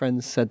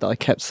Friends said that I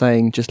kept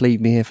saying, just leave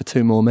me here for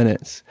 2 more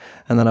minutes.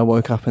 And then I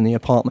woke up in the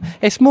apartment.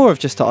 It's more of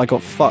just that I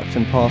got fucked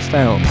and passed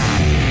out.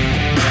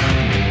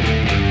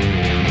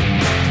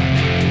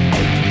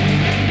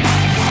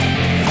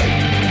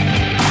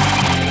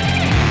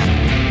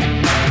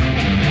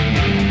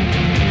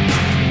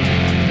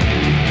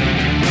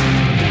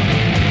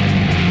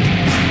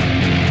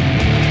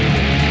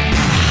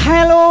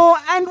 Hello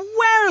and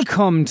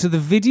welcome to the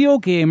Video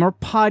Gamer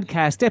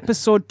Podcast,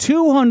 episode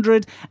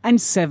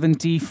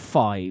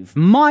 275.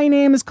 My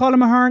name is Colin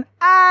Mahern,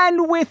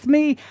 and with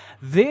me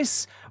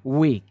this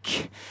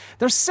week,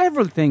 there's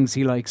several things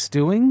he likes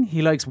doing.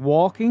 He likes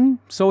walking,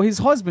 so his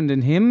husband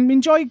and him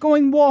enjoy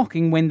going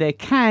walking when they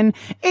can.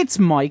 It's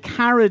Mike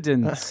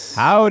Harradence.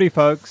 Howdy,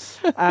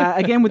 folks.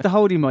 Again with the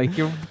howdy, Mike.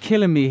 You're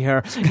killing me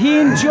here. He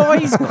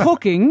enjoys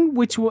cooking,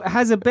 which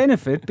has a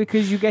benefit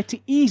because you get to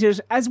eat it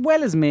as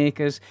well as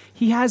make it.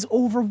 He has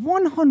over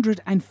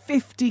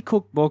 150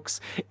 cookbooks.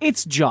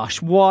 It's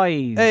Josh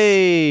Wise.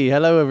 Hey,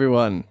 hello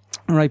everyone.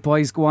 All right,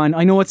 boys, go on.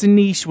 I know it's a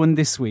niche one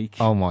this week.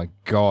 Oh my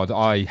God,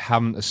 I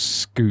haven't a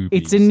Scooby.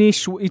 It's a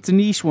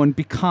niche one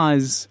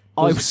because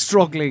I was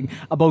struggling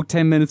about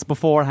 10 minutes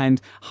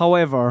beforehand.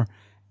 However,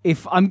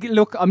 I'm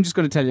just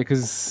going to tell you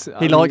because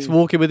He likes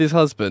walking with his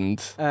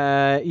husband.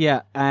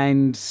 Yeah,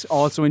 and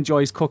also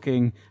enjoys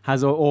cooking.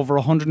 Has over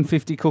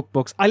 150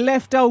 cookbooks. I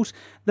left out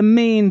the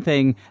main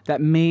thing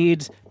that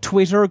made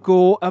Twitter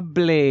go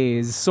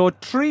ablaze. So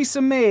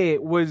Theresa May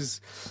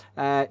was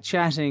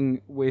chatting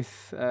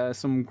with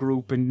some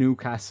group in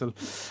Newcastle,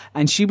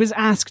 and she was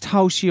asked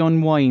how she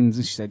unwinds,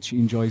 and she said she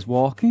enjoys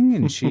walking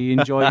and she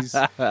enjoys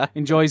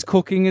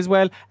cooking as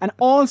well. And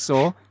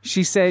also,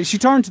 she said she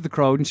turned to the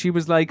crowd and she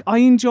was like, "I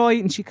enjoy,"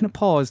 and she kind of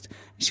paused.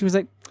 And she was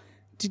like,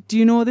 "Do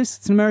you know this?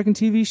 It's an American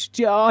TV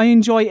show. I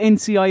enjoy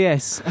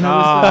NCIS." And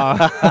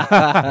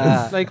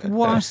I was like,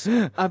 what?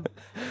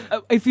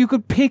 If you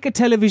could pick a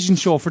television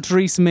show for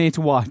Theresa May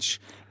to watch,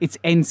 it's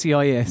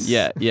NCIS.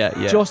 Yeah.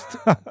 Just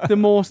the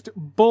most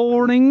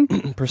boring,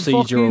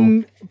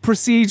 Procedural,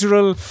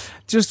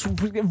 just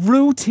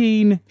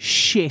routine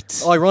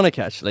shit. Ironic,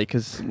 actually,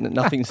 because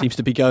nothing seems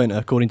to be going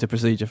according to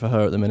procedure for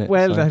her at the minute.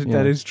 Well, so,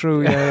 that is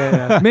true.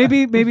 Yeah.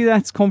 Maybe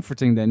that's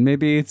comforting then.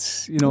 Maybe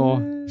it's,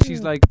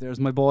 she's like, there's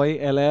my boy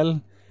LL.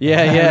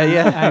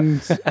 Yeah.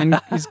 And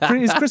is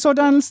Chris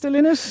O'Donnell still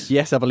in it?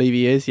 Yes, I believe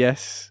he is.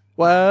 Yes.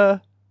 Well,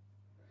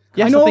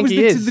 yes, I know think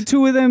he is. The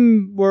two of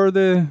them were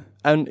the.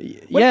 And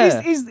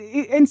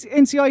Is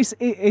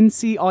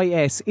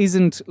NCIS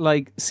isn't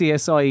like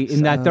CSI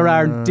in that there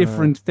are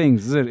different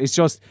things, is it? It's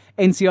just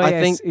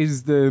NCIS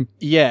is the...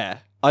 Yeah.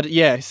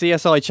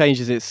 CSI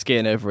changes its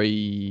skin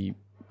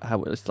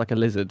it's like a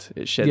lizard.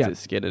 It sheds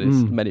its skin and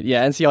it's many...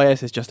 Yeah,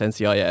 NCIS is just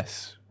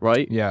NCIS,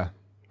 right? Yeah.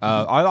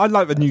 I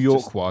like the New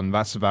York one.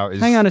 That's about...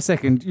 Hang on a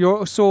second.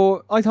 I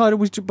thought it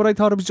was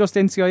just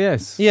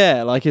NCIS.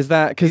 Yeah, like is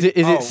that... Because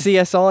is it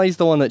CSI is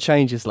the one that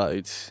changes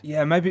loads?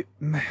 Yeah, maybe...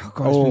 Oh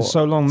God, it's been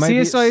so long. Maybe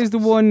CSI is the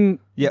one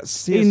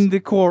in the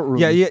courtroom.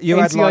 Yeah, you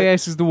had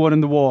NCIS is the one in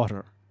the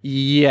water.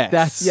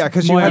 Yes.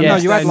 Because you had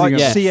like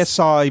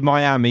CSI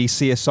Miami,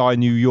 CSI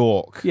New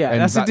York. Yeah,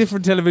 that's a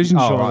different television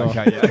show. Right,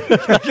 okay,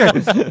 yeah.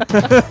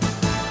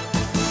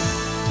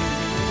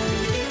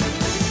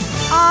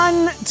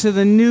 On to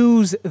the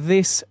news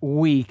this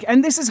week.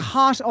 And this is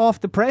hot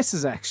off the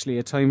presses, actually,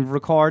 at time of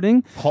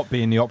recording. Hot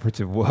being the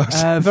operative word.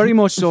 Very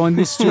much so in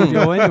this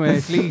studio, anyway,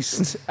 at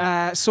least.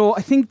 So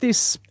I think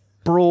this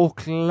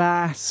broke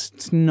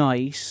last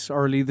night,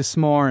 early this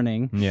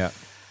morning. Yeah.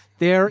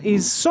 There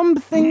is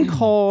something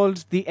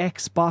called the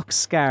Xbox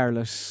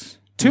Scarlet.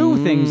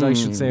 Two things, I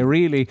should say,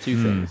 really.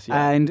 Two things,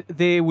 yeah. And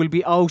they will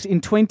be out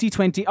in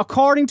 2020,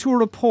 according to a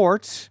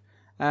report.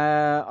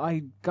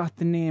 I got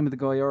the name of the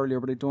guy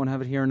earlier, but I don't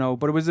have it here now.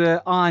 But it was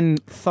on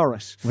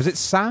Thurrott. Was it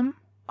Sam?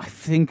 I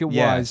think it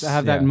Yes, was. I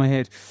have that in my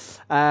head.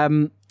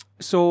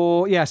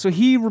 So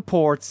he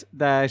reports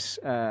that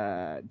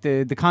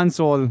the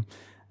console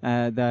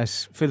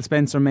that Phil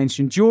Spencer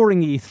mentioned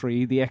during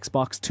E3, the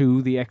Xbox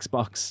 2, the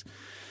Xbox...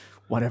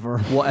 Whatever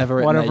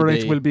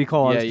it will be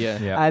called.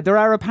 Yeah. There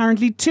are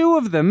apparently 2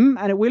 of them,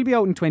 and it will be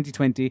out in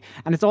 2020.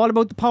 And it's all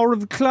about the power of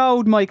the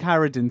cloud, Mike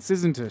Harradence,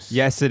 isn't it?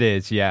 Yes, it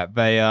is. Yeah,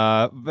 they're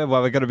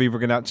going to be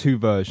bringing out 2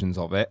 versions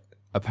of it.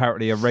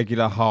 Apparently, a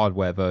regular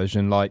hardware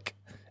version, like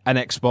an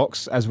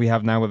Xbox, as we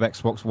have now with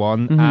Xbox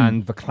One,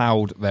 and the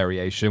cloud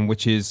variation,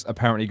 which is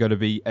apparently going to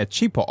be a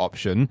cheaper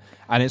option,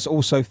 and it's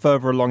also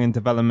further along in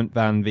development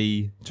than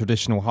the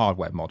traditional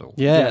hardware model.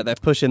 Yeah, they're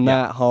pushing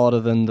that harder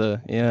than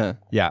the...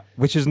 Yeah,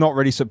 which is not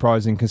really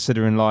surprising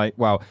considering,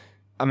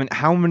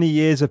 how many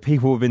years have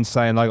people been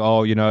saying,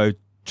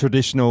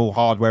 traditional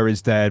hardware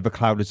is dead, the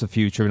cloud is the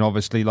future, and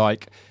obviously,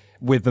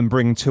 with them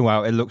bringing 2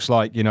 out, it looks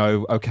like,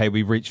 okay,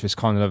 we've reached this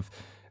kind of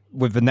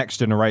with the next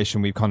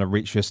generation, we've kind of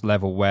reached this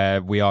level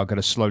where we are going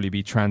to slowly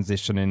be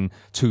transitioning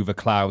to the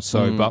cloud.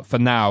 So, but for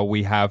now,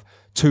 we have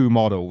 2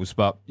 models,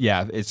 but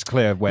yeah, it's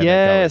clear where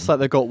they're going. It's like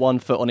they've got one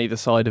foot on either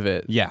side of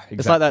it. Yeah, exactly.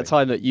 It's like that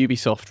time that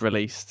Ubisoft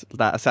released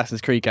that Assassin's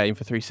Creed game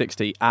for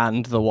 360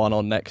 and the one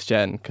on next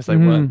gen, because they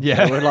weren't.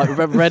 Yeah. They were like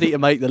ready to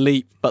make the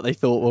leap, but they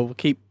thought, well, we'll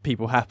keep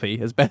people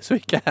happy as best we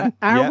can.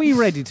 Are we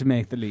ready to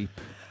make the leap?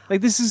 Like,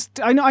 this is,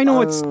 I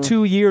know it's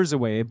 2 years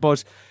away,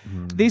 but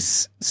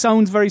this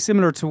sounds very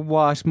similar to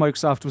what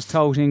Microsoft was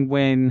touting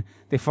when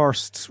they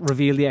first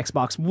revealed the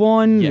Xbox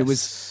One. Yes. It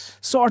was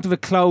sort of a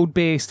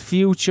cloud-based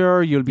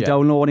future. You'll be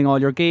downloading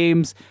all your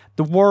games.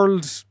 The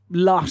world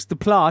lost the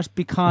plot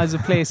because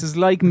of places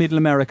like Middle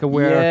America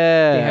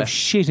where they have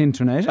shit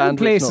internet. And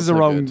places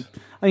around... Good.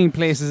 I mean,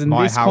 places in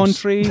this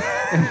country,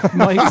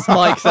 Mike's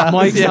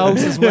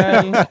house as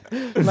well.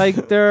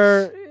 Like,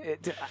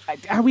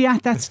 are we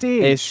at that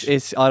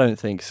stage? I don't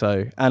think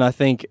so, and I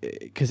think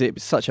because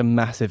it's such a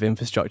massive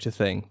infrastructure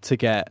thing to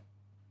get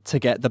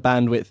the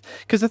bandwidth.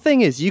 Because the thing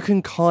is, you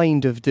can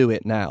kind of do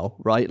it now,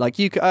 right? Like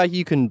you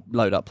can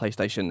load up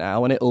PlayStation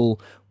Now, and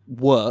it'll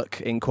work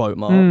in quote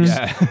marks.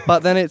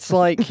 But then it's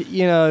like,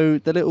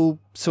 the little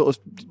sort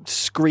of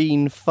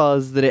screen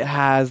fuzz that it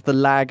has, the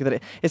lag that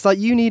it's like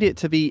you need it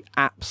to be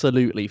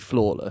absolutely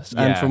flawless.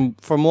 And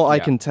from what I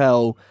can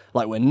tell,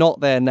 like we're not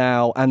there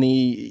now, and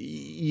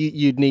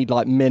you'd need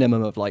like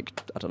minimum of like,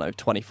 I don't know,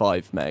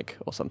 25 meg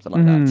or something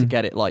like that to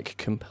get it like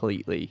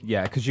completely.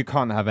 Yeah, because you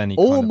can't have any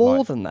or kind more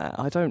of than that.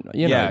 I don't.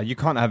 You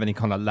can't have any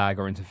kind of lag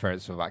or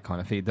interference with that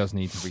kind of thing. It does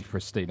need to be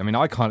pristine. I mean,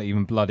 I can't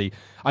even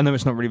I know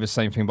it's not really the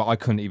same thing, but I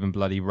couldn't even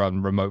bloody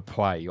run remote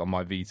play on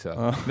my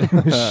Vita.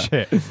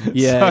 Shit.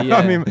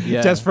 I mean,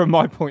 just from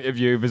my point of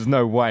view, there's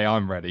no way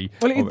I'm ready.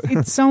 Well,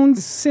 it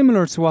sounds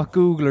similar to what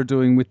Google are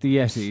doing with the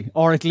Yeti,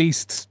 or at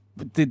least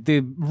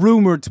the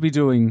rumoured to be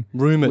doing.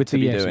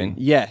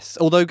 Yes.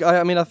 Although,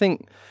 I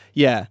think,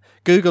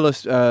 Google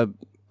is, I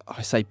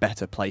say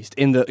better placed,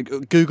 in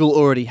that Google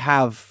already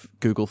have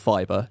Google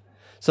Fiber.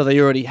 So they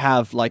already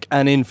have like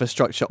an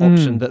infrastructure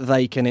option that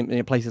they can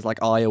in places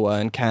like Iowa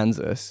and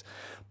Kansas.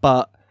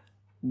 But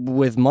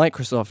with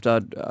Microsoft,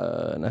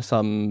 unless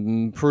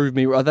some prove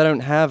me, they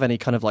don't have any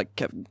kind of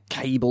like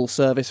cable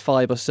service,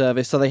 fiber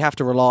service, so they have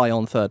to rely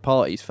on third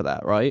parties for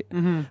that, right?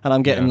 And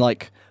I'm getting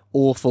like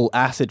awful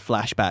acid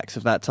flashbacks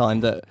of that time.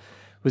 That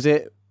was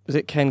it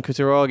Ken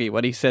Kutaragi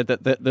when he said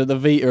that the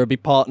Vita would be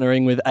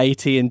partnering with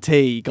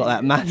AT&T, got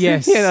that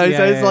massive, so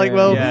it's like,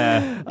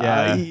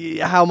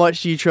 how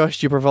much do you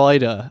trust your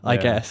provider? I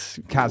guess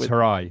Kaz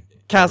Hirai.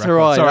 Kaz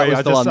Hirai,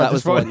 that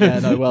was the one. Yeah,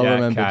 no, well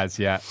remembered.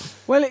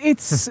 Kaz, Well,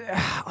 it's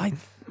I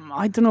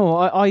don't know.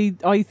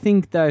 I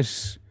think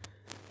that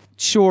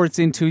sure it's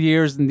in 2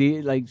 years, and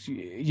the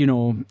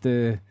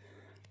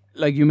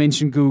like you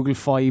mentioned Google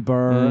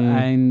Fiber,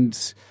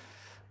 and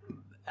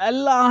a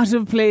lot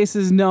of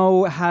places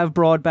now have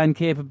broadband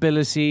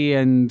capability,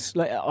 and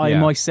like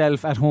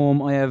myself at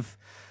home, I have,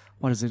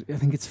 what is it? I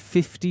think it's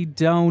 50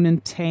 down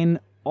and 10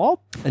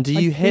 up. And do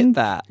you hit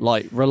that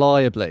like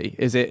reliably?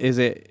 Is it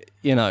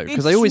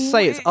because they always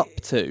say it's up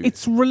to.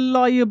 It's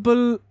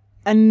reliable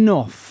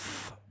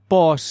enough,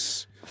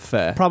 but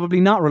fair. Probably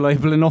not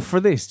reliable enough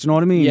for this. Do you know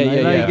what I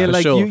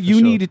mean?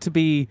 You need it to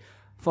be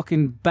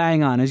fucking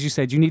bang on, as you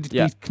said. You need it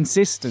to be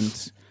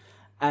consistent,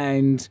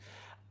 and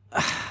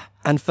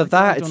for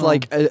that, it's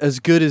like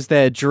as good as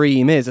their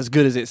dream is, as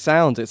good as it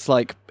sounds. It's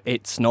like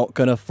it's not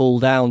going to fall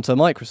down to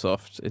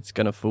Microsoft. It's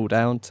going to fall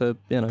down to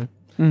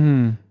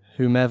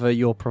whomever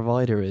your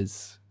provider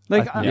is.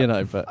 Like,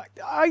 but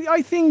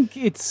I think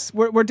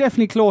we're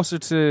definitely closer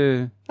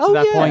to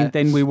that point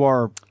than we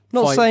were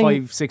Not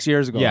 5-6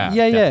 years ago. Yeah.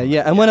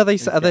 And when are they?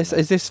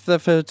 Is this for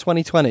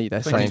 2020?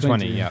 They're saying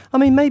 2020. Yeah. I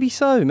mean, maybe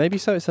so.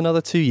 It's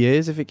another 2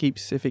 years if it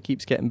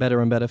keeps getting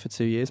better and better for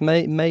 2 years.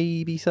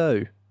 Maybe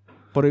so.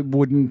 But it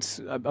wouldn't.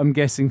 I'm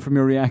guessing from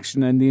your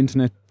reaction and the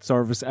internet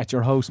service at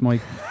your house,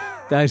 Mike,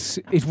 that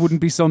it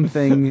wouldn't be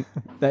something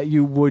that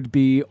you would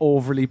be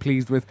overly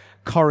pleased with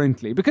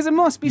currently, because it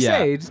must be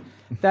said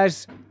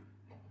that.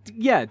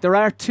 Yeah, there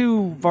are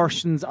 2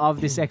 versions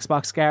of this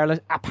Xbox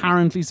Scarlet,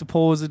 apparently,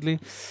 supposedly.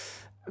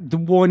 The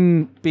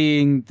one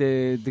being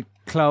the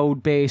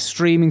cloud-based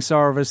streaming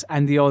service,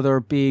 and the other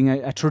being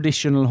a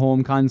traditional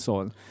home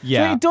console.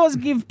 Yeah. So it does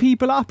give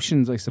people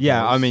options, I suppose.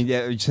 Yeah, I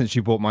mean, since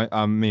you brought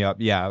me up,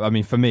 I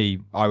mean, for me,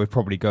 I would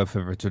probably go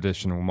for the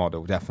traditional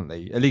model,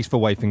 definitely. At least for the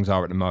way things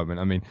are at the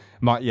moment. I mean,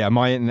 my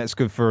internet's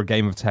good for a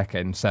game of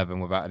Tekken 7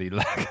 without any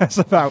lag.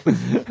 That's how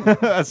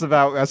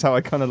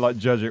I kind of like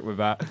judge it with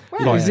that.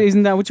 Well,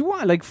 isn't that what you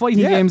want? Like fighting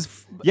games?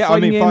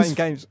 Fighting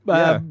games.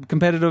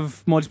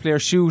 Competitive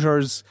multiplayer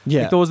shooters.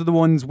 Yeah. Like those are the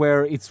ones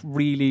where it's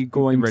really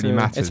going to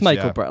matters. It's make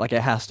or break. Like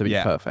it has to be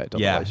perfect.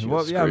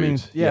 Otherwise I mean,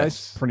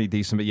 it's pretty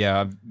decent,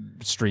 but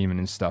streaming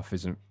and stuff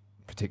isn't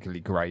particularly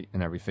great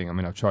and everything. I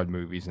mean, I've tried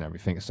movies and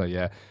everything, so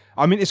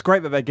I mean, it's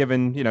great that they're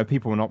giving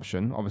people an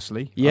option.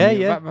 Obviously,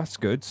 that's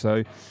good.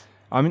 So,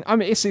 I mean,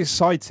 it's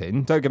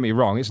exciting. Don't get me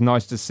wrong. It's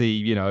nice to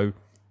see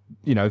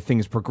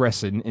things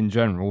progressing in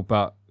general,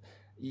 but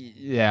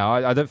Yeah,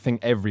 I don't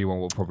think everyone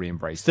will probably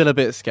embrace it. Still a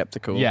bit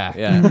skeptical. Yeah.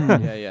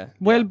 Yeah.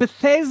 Well,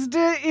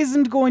 Bethesda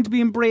isn't going to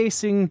be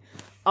embracing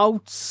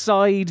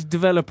outside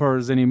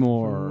developers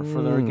anymore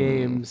for their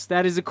games.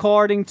 That is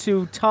according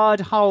to Todd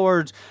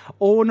Howard,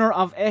 owner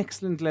of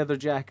excellent leather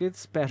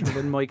jackets, better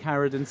than Mike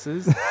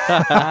Harridance's,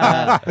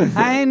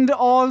 and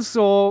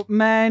also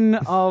man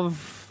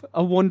of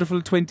a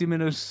wonderful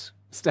 20-minute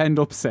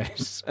stand-up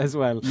set as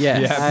well.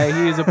 Yes.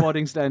 He is a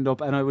budding stand-up,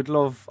 and I'd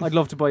love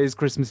to buy his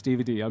Christmas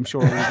DVD. I'm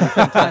sure it would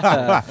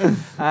be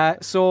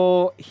fantastic.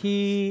 So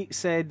he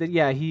said that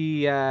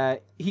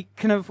he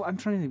kind of, I'm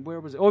trying to think, where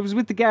was it? Oh, it was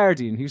with The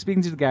Guardian. He was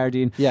speaking to The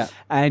Guardian. Yeah.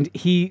 And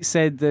he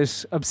said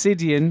that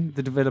Obsidian,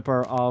 the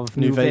developer of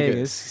New Vegas.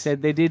 Vegas,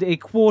 said they did a,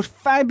 quote,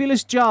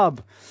 fabulous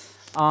job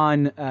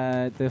on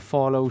the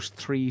Fallout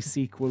 3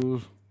 sequel,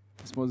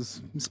 I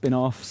suppose,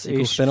 spin-off.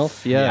 Sequel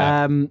spin-off,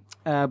 yeah.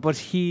 But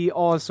he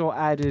also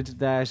added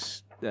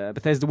that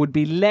Bethesda would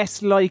be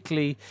less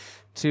likely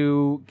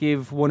to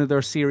give one of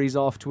their series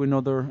off to an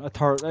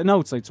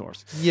outside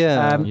source.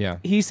 Yeah.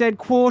 He said,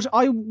 quote,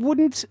 I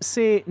wouldn't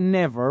say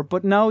never,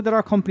 but now that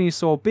our company is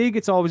so big,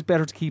 it's always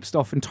better to keep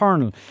stuff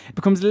internal. It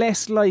becomes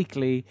less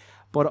likely,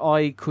 but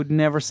I could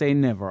never say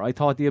never. I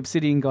thought the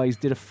Obsidian guys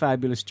did a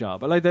fabulous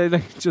job. I like that,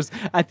 like, just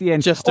at the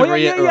end. Just to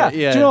reiterate, Do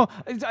you know,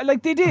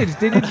 like they did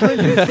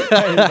brilliant.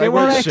 They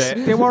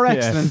were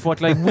excellent, but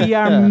like we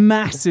are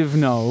massive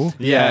now.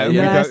 Yeah. In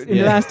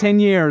the last 10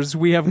 years,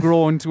 we have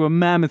grown to a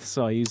mammoth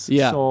size.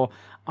 Yeah. So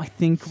I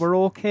think we're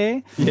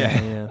okay.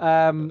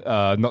 Yeah.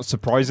 Not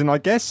surprising, I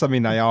guess. I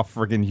mean, they are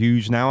friggin'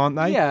 huge now, aren't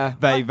they? Yeah.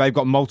 They've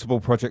got multiple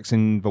projects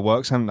in the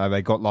works, haven't they?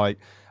 They got like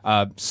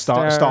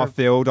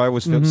Starfield. I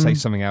always feel to say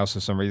something else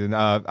for some reason.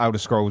 Elder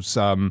Scrolls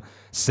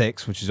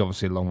 6, which is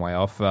obviously a long way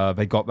off.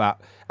 They got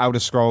that Elder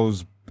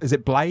Scrolls. Is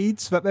it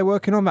Blades that they're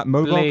working on? That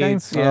mobile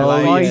Blades, game? yeah.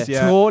 Blades, I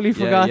totally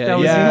forgot that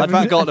was I'd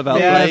even... forgotten about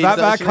Yeah, Blades.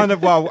 that kind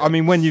of, well, I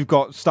mean, when you've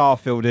got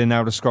Starfield in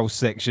Elder Scrolls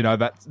 6, you know,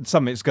 that's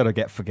something that's got to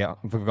get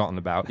forgotten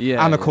about.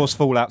 Yeah, and, of course,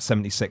 Fallout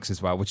 76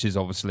 as well, which is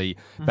obviously,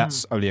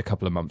 that's only a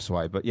couple of months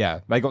away. But,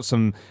 yeah, they got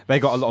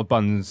a lot of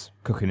buns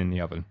cooking in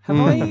the oven. Have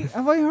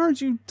I heard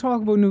you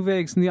talk about New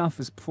Vegas in the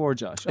office before,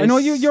 Josh? I know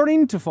you're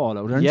into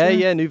Fallout, aren't you?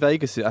 Yeah, New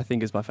Vegas, I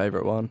think, is my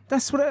favourite one.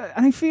 That's what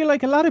and I feel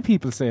like a lot of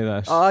people say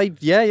that.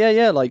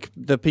 Yeah. Like,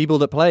 the people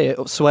that play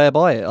it swear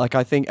by it. Like,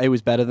 I think it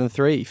was better than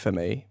 3 for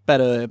me.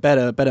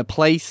 Better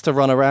place to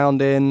run around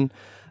in,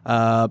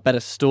 better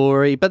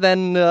story. But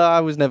then I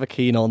was never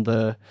keen on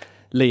the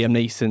Liam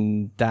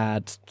Neeson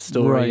dad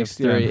story of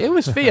 3. Yeah. It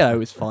was Theo, it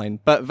was fine.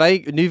 But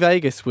New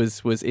Vegas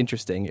was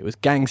interesting. It was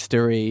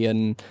gangstery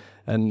and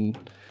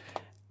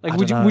like, I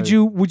would don't you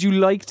know. would you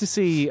like to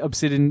see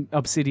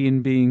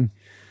Obsidian being,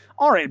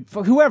 all right,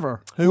 for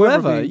whoever,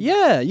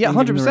 yeah, being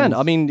 100%.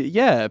 I mean,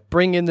 yeah,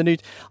 bring in the new.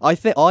 I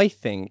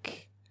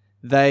think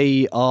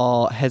they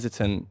are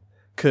hesitant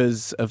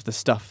because of the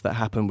stuff that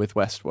happened with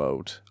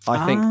Westworld.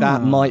 I think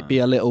that might be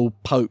a little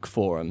poke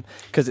for them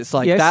because it's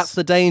like, Yes. that's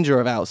the danger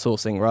of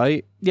outsourcing,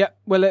 right? Yeah,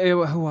 well,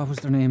 what was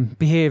their name?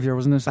 Behaviour,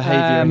 wasn't it?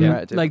 Behaviour,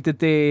 yeah. Like that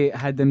they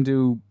had them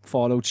do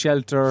Fallout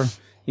Shelter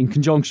in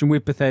conjunction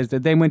with Bethesda.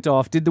 They went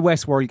off, did the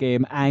Westworld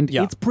game, and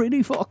Yeah. it's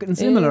pretty fucking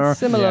similar, It's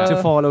similar.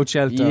 to Fallout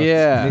Shelter.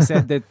 Yeah. They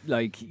said that,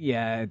 like,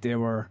 yeah, they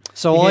were...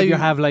 So you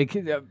have, like,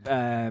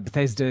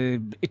 Bethesda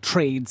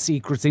trade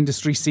secrets,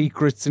 industry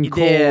secrets, and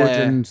code,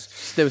 and...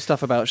 there was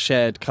stuff about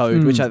shared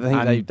code, which I think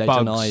And they bugs,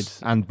 denied.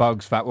 And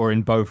bugs that were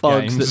in both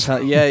Bugs games.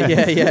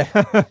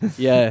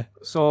 yeah.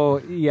 So,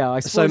 yeah, I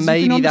suppose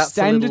maybe you can that's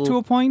a understand it little- to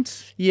a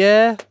point.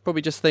 Yeah,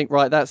 probably just think,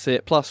 right, that's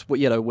it. Plus,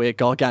 we're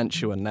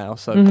gargantuan now,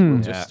 so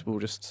we'll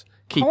just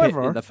keep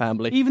However, it in the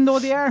family. Even though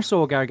they are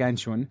so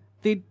gargantuan,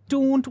 they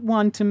don't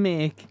want to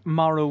make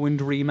Morrowind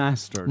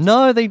remastered.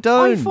 No, they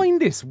don't. I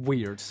find this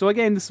weird. So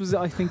again, this was,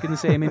 I think, in the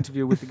same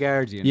interview with The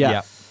Guardian.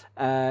 Yeah.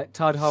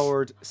 Todd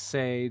Howard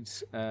said,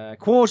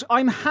 quote,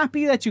 I'm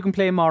happy that you can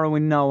play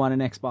Morrowind now on an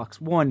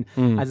Xbox One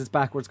as it's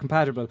backwards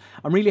compatible.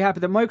 I'm really happy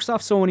that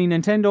Microsoft, Sony,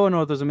 Nintendo and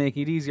others are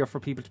making it easier for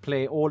people to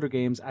play older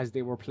games as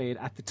they were played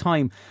at the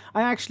time.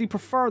 I actually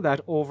prefer that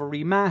over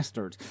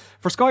remastered.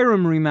 For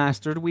Skyrim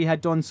Remastered, we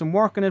had done some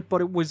work on it, but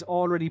it was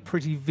already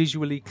pretty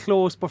visually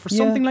close. But for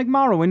something like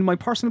Morrowind, my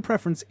personal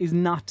preference is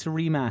not to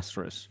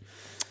remaster it.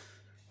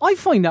 I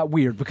find that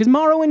weird because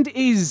Morrowind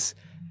is...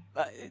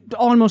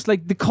 almost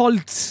like the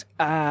cult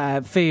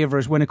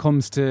favourite when it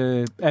comes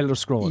to Elder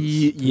Scrolls.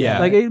 Yeah.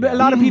 Like a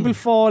lot of people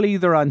fall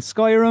either on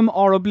Skyrim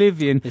or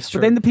Oblivion. It's But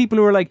true. then the people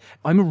who are like,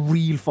 I'm a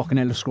real fucking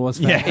Elder Scrolls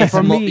fan. Yeah.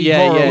 For me,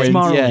 it's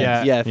Morrowind.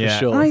 Yeah, for Yeah.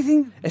 sure. And I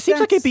think It seems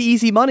like it'd be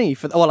easy money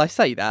for. Well, I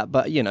say that,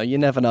 but you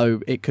never know.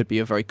 It could be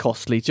a very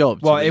costly job.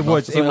 to Well, it remaster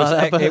was something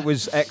like that, it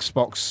was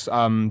Xbox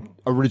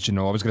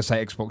original. I was going to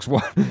say Xbox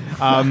One,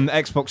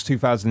 Xbox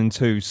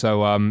 2002.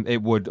 So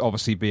it would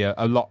obviously be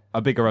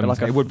a bigger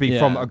undertaking. It would be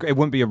it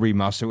wouldn't be a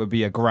remaster. It would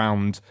be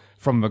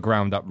from the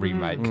ground up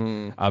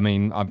remake. I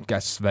mean, I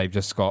guess they've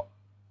just got.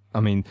 I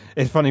mean,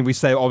 it's funny we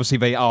say obviously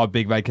they are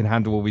big. They can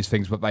handle all these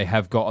things, but they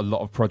have got a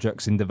lot of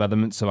projects in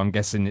development. So I'm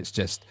guessing it's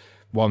just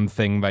one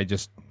thing they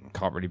just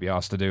can't really be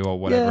asked to do or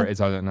whatever Yeah. it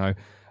is. I don't know.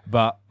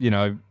 But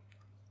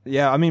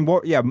yeah, I mean,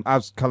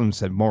 as Cullum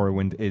said,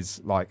 Morrowind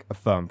is like a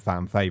firm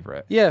fan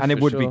favorite. Yeah, and it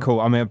for would be sure. cool.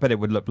 I mean, I bet it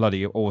would look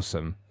bloody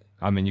awesome.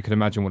 I mean, you can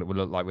imagine what it would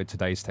look like with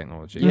today's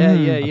technology. Yeah,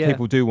 yeah, And yeah.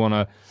 people do want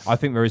to. I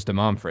think there is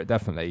demand for it,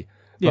 definitely.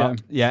 Yeah.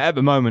 But, yeah. At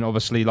the moment,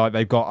 obviously, like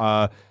they've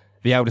got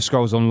the Elder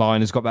Scrolls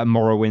Online has got that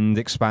Morrowind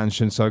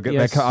expansion, so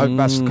Yes.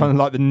 that's kind of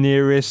like the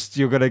nearest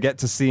you're going to get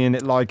to seeing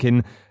it, like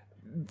in,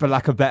 for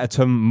lack of a better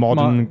term,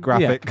 modern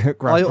graphic.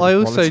 graphic I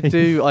also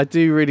quality. I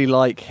do really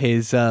like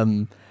his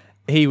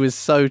he was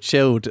so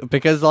chilled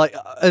because like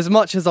as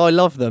much as I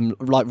love them,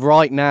 like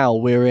right now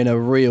we're in a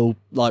real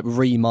like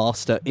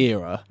remaster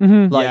era.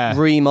 Like Yeah.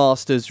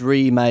 remasters,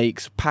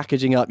 remakes,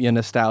 packaging up your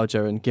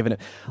nostalgia and giving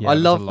it Yeah, I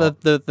there's a love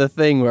lot. the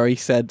thing where he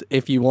said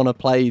if you want to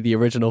play the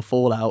original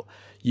Fallout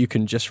you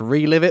can just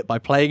relive it by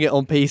playing it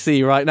on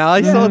PC right now.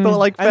 I sort of thought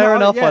like And fair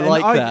enough, I and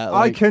like that. I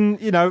Like,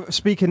 can,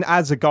 speaking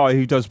as a guy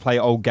who does play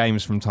old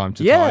games from time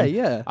to Yeah, time.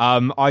 yeah.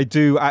 I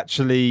do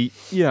actually,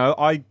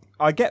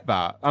 I get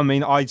that. I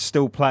mean, I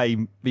still play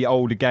the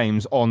older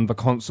games on the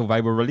console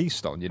they were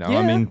released on. I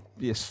Yeah. mean,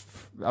 yes.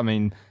 I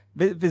mean,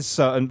 there's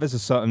a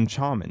certain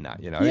charm in that.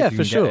 Yeah, if you for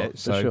can sure, get it. for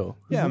So, sure.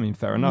 Yeah, I mean,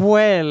 fair enough.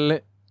 Well,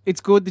 it's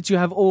good that you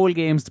have old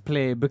games to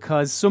play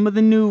because some of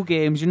the new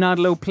games you're not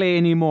allowed to play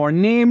anymore,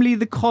 namely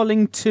The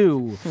Culling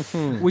 2,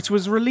 which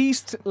was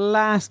released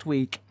last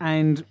week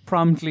and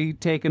promptly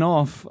taken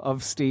off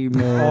of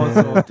Steam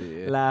also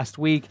last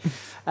week.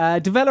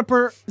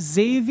 Developer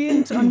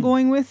Xaviant, I'm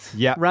going with,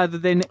 Yeah. rather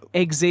than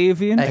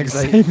Xaviant.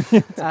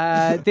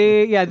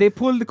 They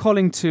pulled The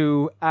Culling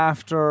 2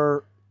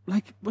 after...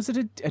 Like, was it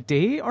a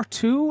day or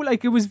two?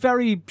 Like, it was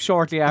very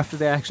shortly after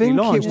they I actually think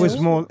launched. it was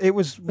more. It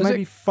was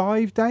maybe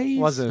 5 days.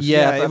 Was it?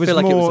 Yeah, I it was feel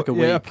like it was more, like a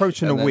week,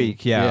 approaching a and then-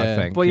 week. Yeah, I yeah.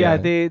 think. But yeah,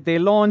 they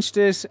launched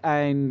it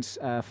and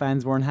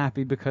fans weren't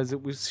happy because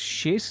it was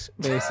shit,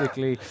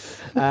 basically.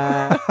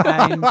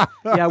 And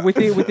yeah,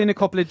 within a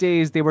couple of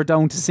days, they were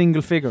down to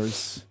single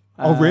figures.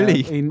 Oh,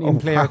 really? In Oh,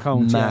 player wow.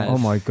 count. Mad. Yeah. Oh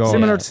my god.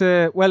 Similar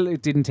to, well,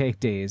 it didn't take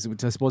days.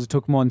 I suppose it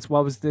took months.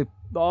 What was the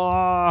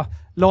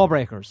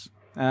Lawbreakers?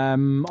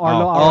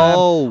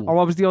 Or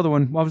what was the other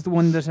one? What was the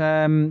one that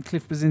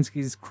Cliff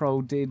Blazinski's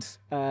Crow did?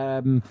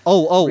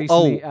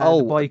 Recently,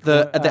 the bike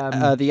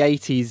one, the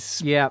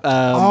 80s. yeah.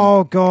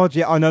 Oh god,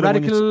 yeah, I know.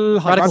 Radical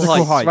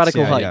Heights.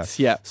 Radical yeah, Heights.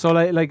 Yeah. So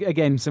like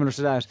again, similar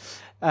to that.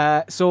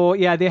 So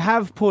yeah, they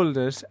have pulled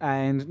it,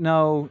 and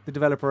now the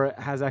developer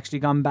has actually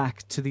gone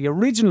back to the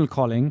original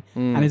Culling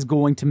and is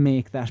going to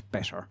make that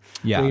better.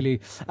 Yeah.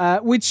 Really,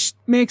 which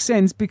makes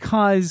sense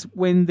because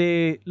when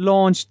they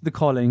launched the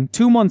Culling,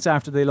 2 months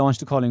after they launched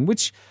the Culling,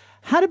 which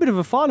had a bit of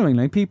a following,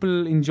 like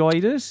people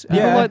enjoyed it.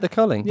 People like the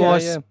culling.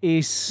 But Yeah.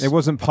 It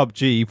wasn't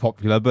PUBG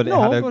popular, but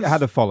No, it but-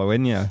 had a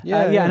following. Yeah.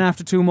 And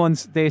after 2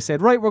 months, they said,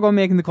 right, we're going to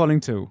make the Culling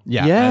 2.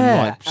 Yeah,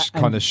 Yeah. and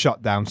kind of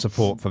shut down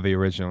support for the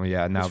original.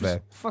 Yeah, now Which was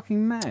they're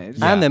fucking mad.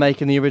 And they're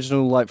making the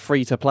original like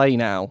free to play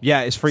now.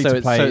 it's free so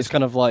to play. So it's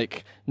kind of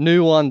like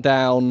new one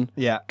down.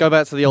 Yeah. Go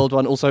back to the old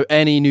one. Also,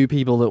 any new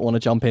people that want to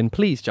jump in,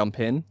 please jump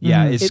in.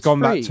 Yeah, it's It's gone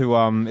free.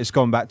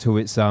 back to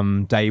its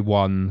day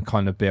one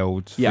kind of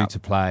build, free Yeah. to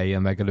play,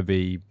 and they're going to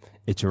be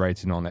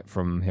iterating on it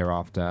from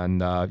hereafter.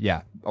 And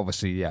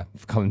obviously,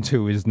 Cullen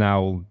 2 is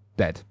now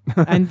dead.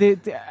 And they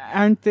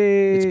aren't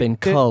they? It's been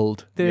they-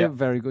 culled. They're Yeah.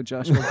 very good,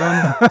 Josh. Well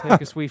done.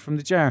 Take a sweet from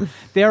the jar.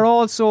 They're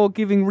also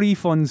giving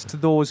refunds to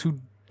those who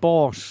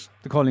bought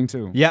the Culling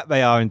 2. Yeah,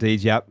 they are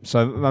indeed. Yeah.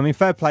 So I mean,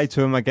 fair play to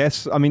them, I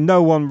guess. I mean,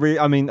 no one really.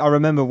 I mean, I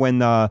remember when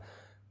the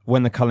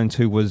Cullen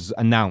 2 was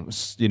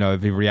announced, the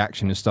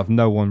reaction and stuff.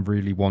 No one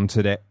really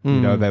wanted it. They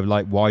were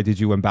like, "Why did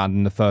you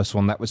abandon the first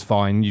one? That was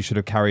fine. You should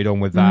have carried on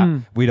with that.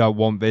 We don't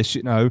want this,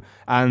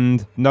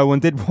 And no one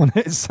did want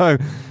it. So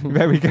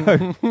there we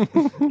go.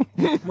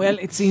 Well,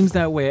 it seems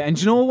that way. And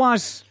you know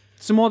what?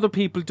 Some other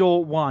people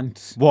don't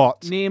want.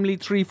 What? Namely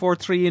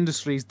 343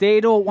 Industries.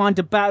 They don't want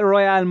a Battle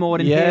Royale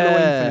mode in Halo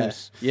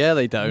Infinite. Yeah,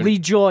 they don't.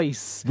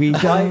 Rejoice. We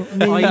don't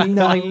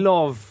I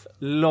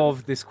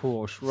love this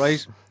quote,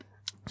 right?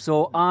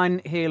 So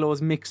on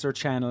Halo's Mixer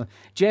channel,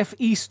 Jeff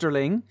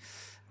Easterling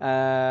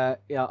of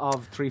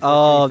 343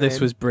 Oh, this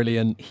fame, was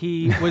brilliant.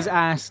 he was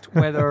asked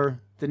whether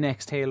the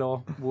next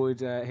Halo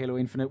Halo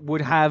Infinite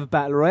would have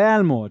Battle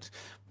Royale mode.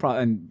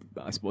 And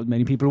I suppose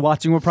many people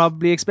watching were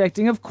probably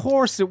expecting, of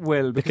course it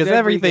will. Because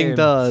every everything game-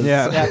 does.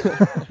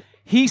 Yeah.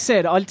 He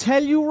said, I'll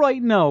tell you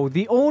right now,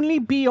 the only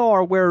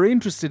BR we're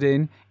interested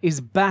in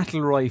is Battle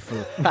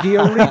Rifle.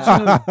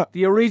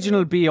 The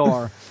original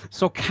BR.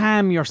 So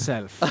calm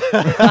yourself.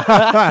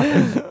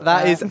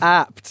 That is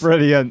apt.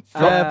 Brilliant.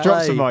 Fair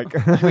Drop the play.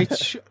 mic.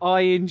 Which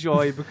I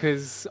enjoy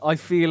because I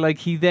feel like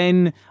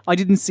I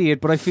didn't see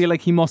it, but I feel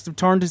like he must have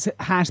turned his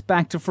hat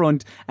back to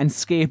front and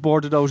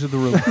skateboarded out of the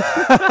room.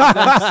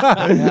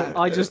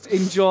 I just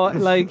enjoy,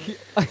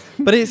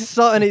 But it's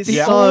so the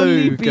so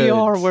only good.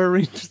 BR we're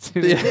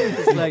interested in.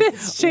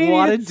 It's like,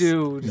 what a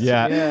dude.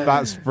 Yeah,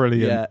 that's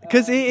brilliant. Yeah,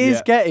 because it is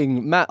Yeah.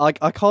 getting Matt. I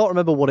can't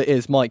remember what it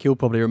is. Mike, you'll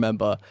probably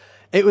remember.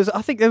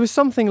 I think there was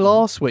something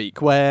last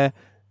week where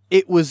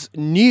it was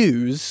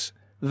news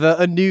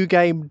that a new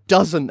game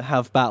doesn't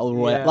have battle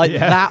royale.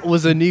 Yeah. That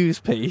was a news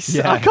piece.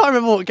 Yeah. I can't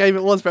remember what game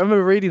it was, but I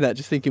remember reading that,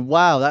 just thinking,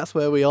 "Wow, that's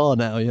where we are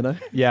now." You know?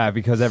 Yeah,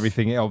 because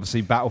everything,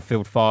 obviously,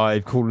 Battlefield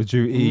 5, Call of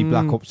Duty,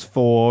 Black Ops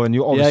 4, and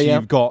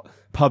you've got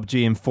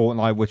PUBG and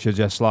Fortnite, which are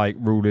just like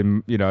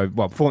ruling.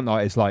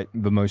 Fortnite is like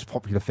the most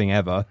popular thing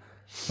ever.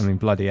 I mean,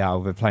 bloody hell,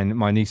 they're playing it.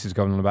 My niece is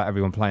going on about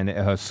everyone playing it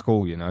at her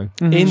school,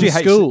 In she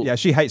school?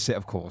 She hates it,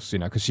 of course,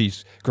 because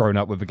she's grown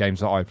up with the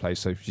games that I play,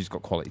 so she's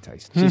got quality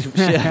taste.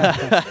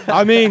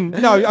 I mean,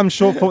 no, I'm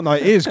sure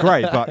Fortnite is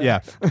great, but yeah.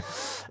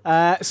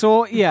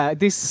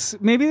 This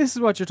is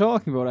what you're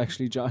talking about,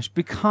 actually, Josh,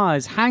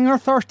 because Hangar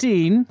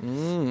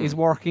 13 is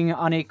working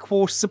on a,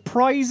 quote,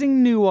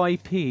 surprising new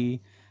IP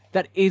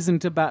that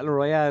isn't a battle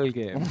royale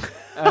game.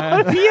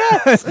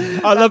 Yes,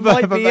 I love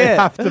that they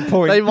have to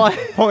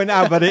point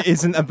out that it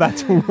isn't a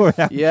battle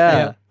royale.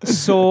 Yeah.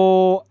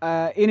 So,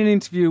 in an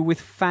interview with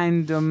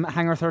Fandom,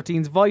 Hangar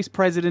 13's vice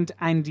president,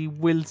 Andy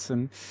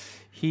Wilson,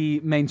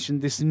 he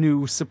mentioned this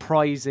new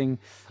surprising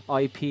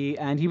IP,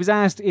 and he was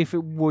asked if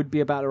it would be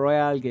a battle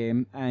royale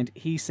game, and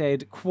he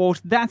said, quote,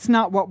 "That's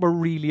not what we're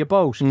really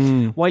about.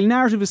 While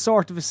narrative is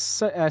sort of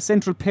a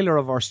central pillar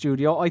of our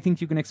studio, I think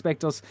you can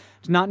expect us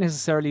to not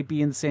necessarily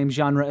be in the same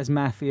genre as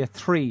Mafia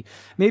 3.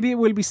 Maybe it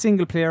will be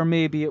single player,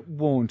 maybe it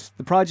won't.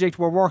 The project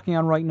we're working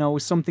on right now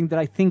is something that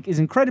I think is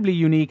incredibly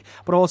unique,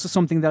 but also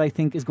something that I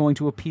think is going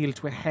to appeal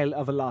to a hell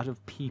of a lot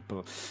of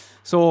people."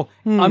 So,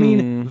 I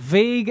mean,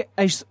 vague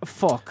as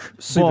fuck,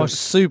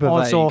 super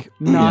also vague.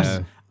 not...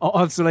 Yeah.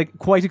 Also, like,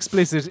 quite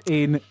explicit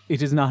in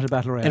it is not a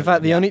battle royale. In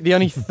fact, the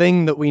only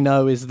thing that we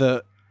know is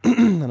that,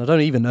 and I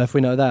don't even know if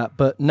we know that,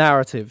 but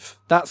narrative.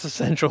 That's a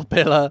central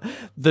pillar.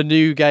 The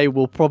new game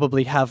will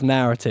probably have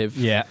narrative.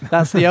 Yeah.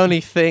 That's the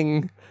only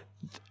thing.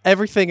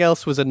 Everything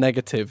else was a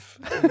negative.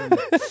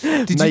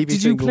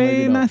 Did you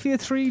play Mafia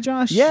 3,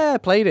 Josh? Yeah, I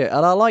played it,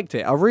 and I liked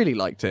it. I really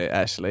liked it,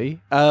 actually.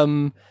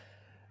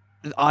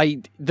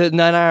 The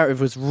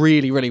narrative was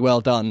really, really well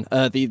done.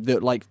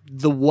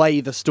 The way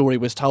the story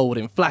was told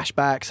in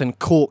flashbacks and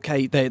court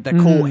case, the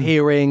court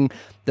hearing,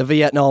 the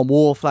Vietnam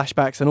War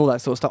flashbacks, and all that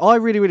sort of stuff. I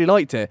really, really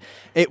liked it.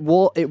 It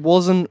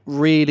wasn't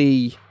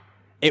really.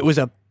 It was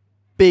a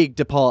big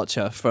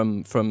departure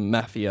from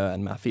Mafia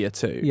and Mafia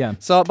 2. Yeah.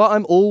 So, but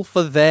I'm all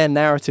for their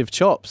narrative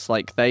chops.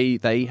 Like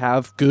they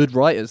have good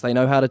writers. They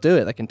know how to do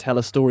it. They can tell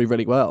a story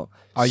really well.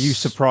 Are you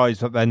surprised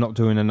that they're not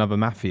doing another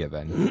Mafia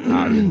then?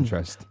 Out of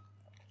interest.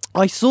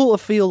 I sort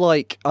of feel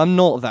like I'm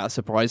not that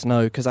surprised,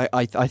 no, because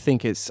I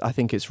think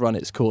it's run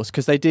its course,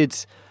 because they did,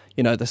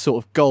 the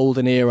sort of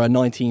golden era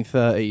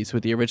 1930s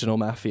with the original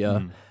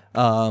Mafia,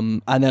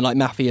 and then like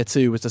Mafia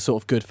 2 was the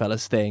sort of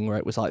Goodfellas thing where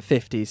it was like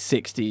 50s,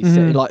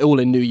 60s, like all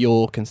in New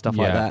York and stuff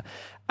like that.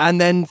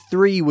 And then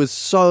 3 was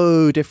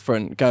so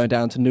different going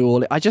down to New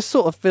Orleans. I just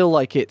sort of feel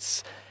like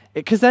it's.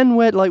 Because then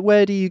where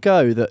do you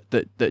go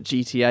that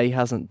GTA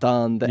hasn't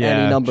done, that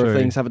any number of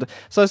things haven't done?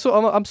 So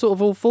I'm sort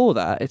of all for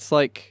that. It's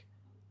like.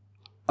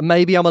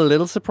 Maybe I'm a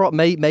little surprised.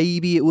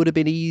 Maybe it would have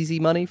been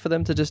easy money for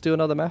them to just do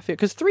another Mafia,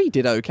 because 3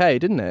 did okay,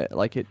 didn't it?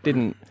 Like it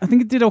didn't. I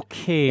think it did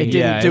okay. It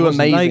didn't do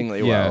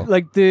amazingly well.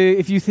 Like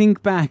if you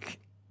think back,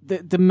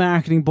 the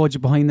marketing budget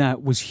behind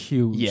that was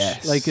huge.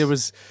 Yes, like there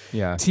was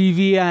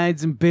TV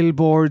ads and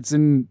billboards,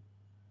 and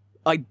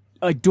I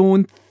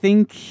don't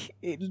think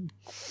it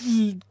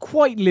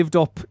quite lived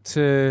up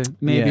to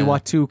maybe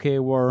what 2K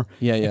were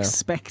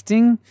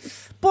expecting.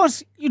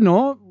 But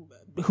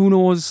who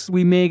knows?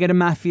 We may get a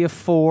Mafia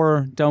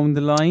 4 down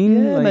the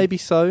line. Yeah, maybe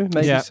so.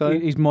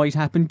 It might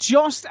happen.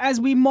 Just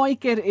as we might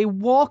get a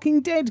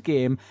Walking Dead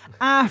game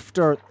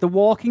after The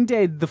Walking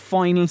Dead, the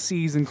final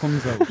season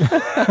comes out.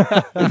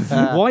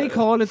 Why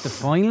call it the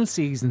final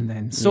season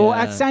then? So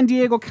at San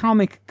Diego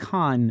Comic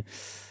Con,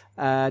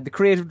 the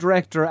creative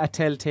director at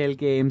Telltale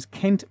Games,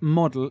 Kent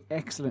Muddle,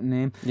 excellent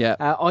name.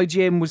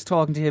 IGN was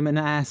talking to him and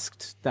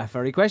asked that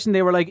very question.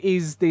 They were like,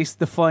 "Is this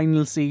the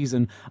final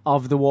season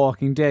of The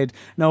Walking Dead?"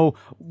 Now,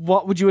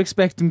 what would you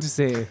expect him to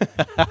say?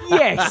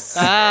 Yes,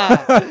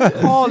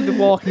 call The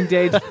Walking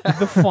Dead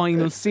the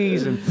final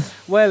season.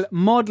 Well,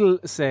 Muddle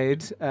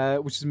said,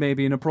 which is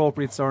maybe an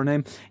appropriate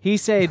surname. He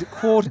said,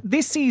 "Quote: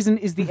 This season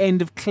is the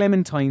end of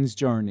Clementine's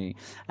journey,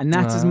 and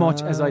that's as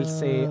much as I'll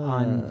say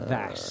on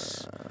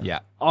that." Yeah.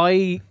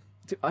 Why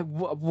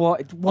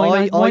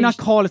not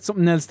call it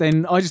something else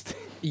then?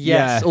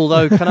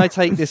 Although, can I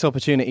take this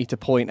opportunity to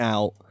point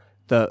out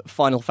that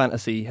Final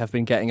Fantasy have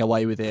been getting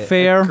away with it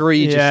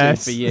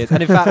egregiously for years.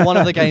 And in fact, one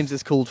of the games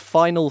is called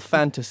Final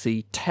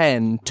Fantasy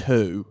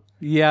X-2.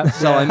 Yeah.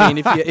 So, I mean,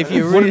 if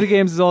you really... One of the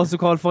games is also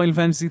called Final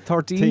Fantasy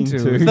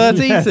 13-2.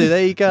 13-2,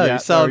 there you go. Yeah,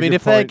 so, I mean,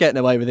 if they're getting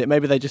away with it,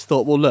 maybe they just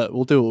thought, well, look,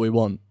 we'll do what we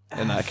want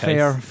in that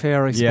case.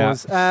 Fair, I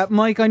suppose.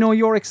 Mike, I know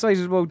you're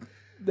excited about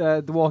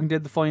The Walking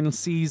Dead, the final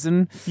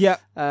season. Yeah.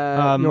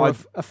 You're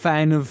a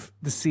fan of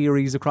the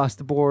series across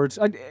the board.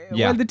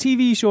 Yeah. Well, the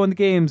TV show and the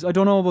games. I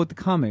don't know about the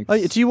comics. Oh,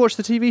 do you watch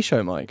the TV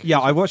show, Mike? Yeah,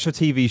 I watch the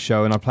TV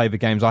show and I play the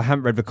games. I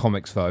haven't read the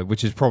comics though,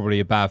 which is probably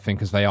a bad thing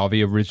because they are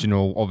the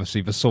original,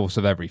 obviously the source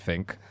of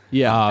everything.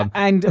 Yeah.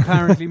 And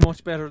apparently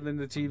much better than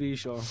the TV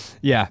show,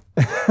 Yeah.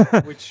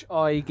 which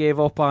I gave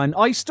up on.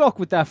 I stuck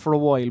with that for a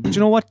while, but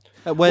you know what?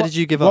 Where did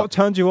you give What up?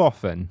 turned you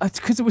off then? It's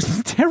because it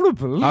was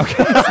terrible.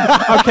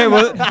 Okay,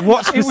 well,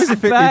 what It was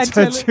specifically bad,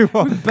 turned you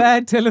off?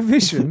 bad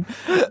television.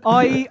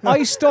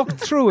 I stuck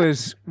through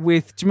it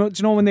with. Do you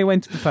know when they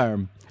went to the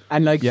farm?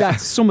 And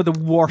that's some of the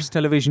worst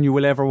television you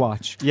will ever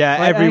watch. Yeah,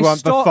 Right? And everyone,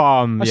 the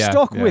farm. I Yeah,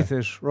 stuck yeah. with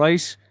it,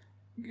 right?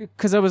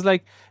 Because I was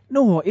like,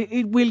 no,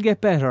 it will get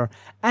better.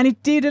 And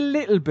it did a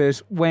little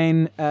bit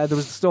when there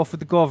was the stuff with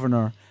the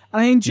governor.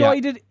 And I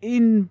enjoyed it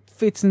in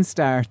fits and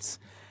starts.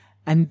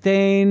 And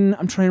then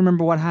I'm trying to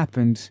remember what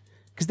happened.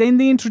 Because then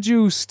they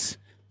introduced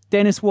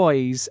Dennis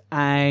Wise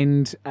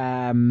and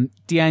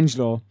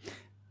D'Angelo,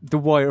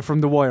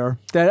 from The Wire.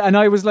 And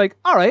I was like,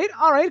 all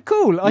right,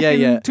 cool.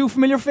 Two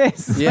familiar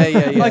faces.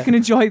 Yeah. I can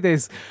enjoy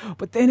this.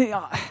 But then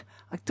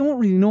I don't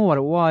really know what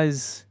it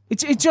was.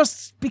 It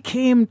just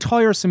became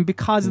tiresome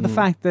because of the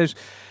fact that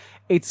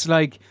it's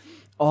like,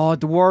 oh,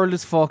 the world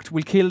is fucked.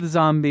 We'll kill the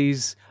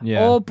zombies.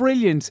 Yeah. Oh,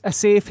 brilliant. A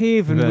safe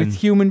haven Then- with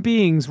human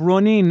beings.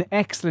 Run in.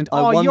 Excellent. I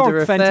Oh, wonder you're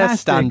if they're fantastic.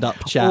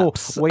 stand-up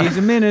chaps. Oh, wait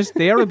a minute.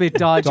 They're a bit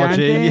dodgy, aren't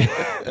Dodgy. they?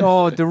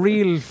 Oh, the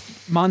real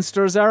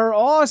monsters are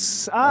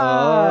us.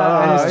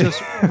 And it's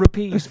just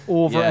repeat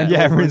over Yeah. and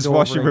Yeah, over rinse, and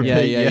wash, over and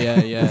again.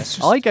 repeat. Yeah.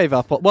 I gave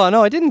up. Well,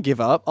 no, I didn't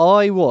give up.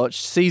 I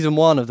watched season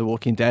 1 of The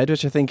Walking Dead,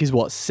 which I think is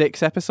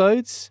 6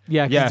 episodes.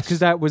 Yeah, Yes. because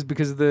that was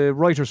because of the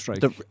writer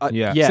strike.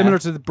 Yeah. Similar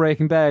to the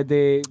Breaking Bad,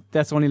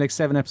 that's only like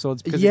 7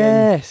 episodes. Because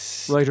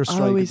Yes. writer strike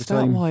Oh, at is the that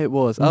time. why it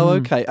was? Oh,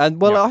 okay. And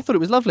well, I thought it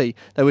was lovely.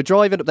 They were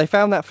driving. They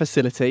found that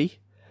facility.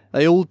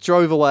 They all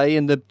drove away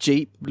in the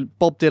Jeep.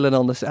 Bob Dylan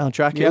on the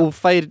soundtrack. Yeah. It all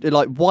faded,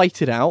 like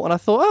whited out. And I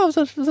thought, oh,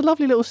 it was a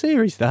lovely little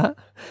series. That.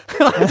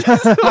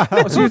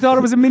 Oh, so you thought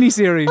it was a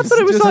mini-series? I thought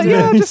it was Just- like,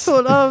 I just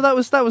thought, oh, that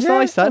was Yeah,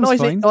 nice. That that was nice,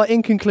 fine. like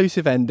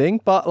inconclusive ending.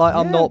 But like,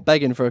 I'm Yeah. not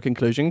begging for a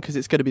conclusion because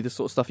it's going to be the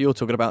sort of stuff you're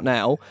talking about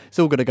now. It's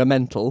all going to go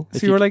mental.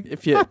 So you were like,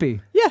 happy?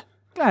 Yeah.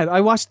 Glad.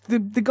 I watched the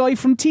guy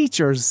from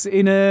Teachers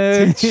in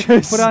a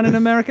put on an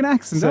American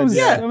accent. That was,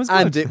 that was good.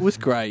 And it was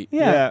great.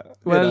 Yeah. Yeah.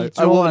 Well, You know,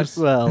 do you know I what? was-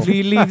 well.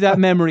 Leave that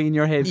memory in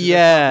your head.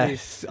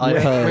 Yes, I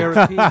heard. Where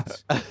it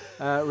peaked,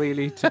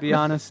 really, to be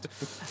honest.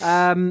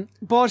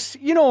 But,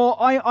 you know,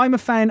 I'm a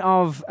fan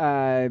of,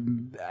 I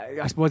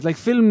suppose, like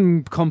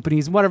film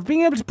companies and whatever,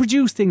 being able to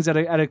produce things at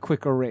a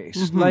quicker rate.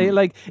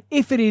 Like,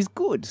 if it is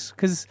good,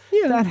 because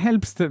that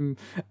helps them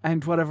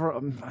and whatever.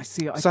 I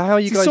see. So how are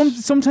you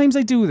guys- Sometimes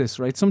I do this,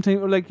 right?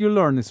 Sometimes, like, you'll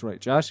learn this, right,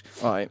 Josh?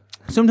 Right.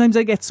 Sometimes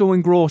I get so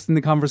engrossed in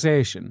the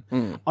conversation,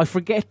 I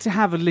forget to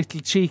have a little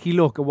cheeky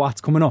look at what's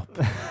coming up,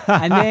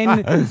 and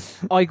then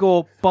I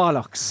go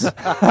bollocks.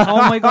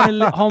 How am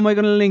I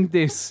going to link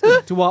this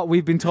to what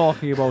we've been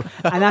talking about?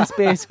 And that's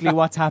basically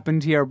what's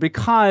happened here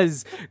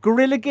because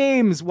Guerrilla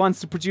Games wants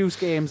to produce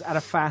games at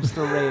a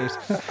faster rate.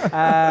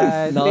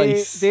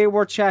 Nice. They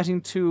were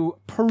chatting to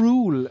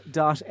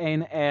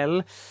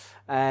Perul.nl.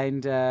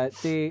 And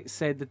they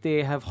said that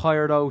they have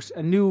hired out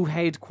a new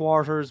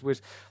headquarters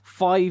with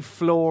 5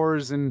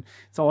 floors and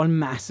it's all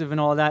massive and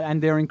all that.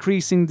 And they're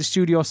increasing the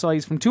studio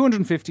size from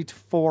 250 to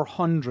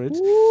 400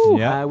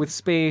 with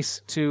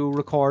space to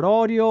record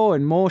audio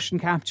and motion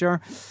capture.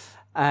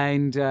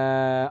 And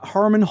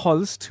Herman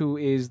Hulst, who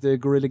is the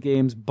Guerrilla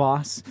Games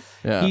boss,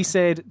 he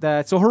said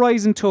that so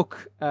Horizon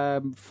took 6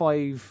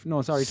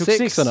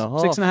 and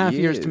a half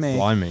years to make.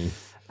 Blimey.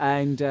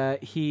 And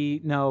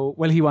he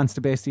wants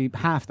to basically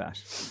half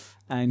that.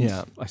 And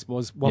I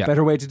suppose what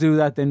better way to do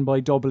that than by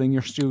doubling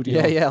your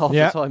studio? Half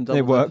the time.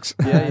 It works.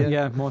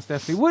 Yeah, most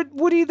definitely.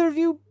 Would either of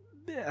you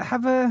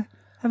have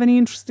any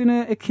interest in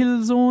a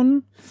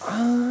Killzone?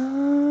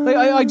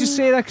 I just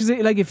say that because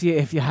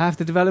if you have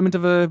the development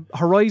of a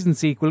Horizon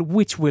sequel,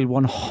 which will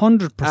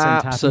 100%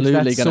 Absolutely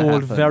happen, that's gonna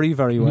sold happen. very,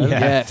 very well. Yeah,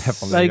 Yes.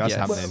 definitely. Like,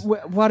 That's happening.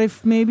 what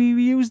if maybe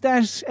we use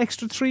that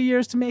extra 3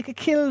 years to make a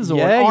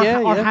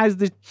Killzone? Or has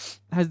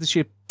the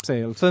ship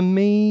sailed? For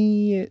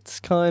me, it's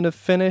kind of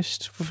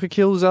finished for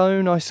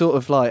Killzone.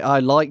 I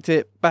liked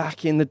it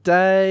back in the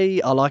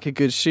day. I like a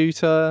good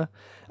shooter.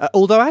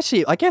 Although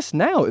actually, I guess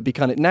now it'd be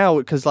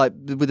because like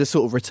with a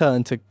sort of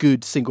return to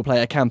good single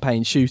player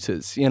campaign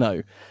shooters, you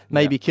know,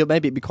 maybe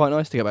it'd be quite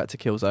nice to go back to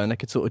Killzone. They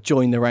could sort of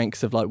join the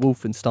ranks of like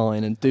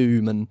Wolfenstein and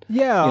Doom and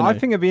I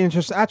think it'd be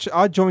interesting. Actually,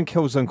 I joined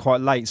Killzone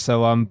quite late,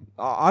 so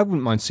I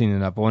wouldn't mind seeing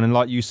another one. And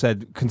like you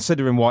said,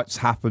 considering what's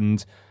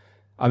happened.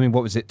 I mean,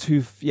 what was it?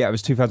 It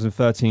was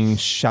 2013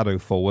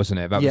 Shadowfall,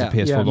 wasn't it? That was a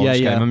PS4 launch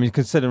game. I mean,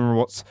 considering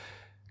what's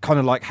kind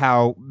of like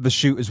how the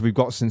shooters we've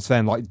got since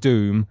then, like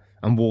Doom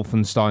and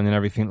Wolfenstein and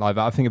everything like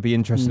that, I think it'd be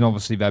interesting.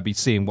 Obviously, they'll be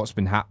seeing what's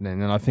been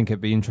happening, and I think it'd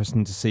be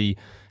interesting to see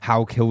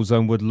how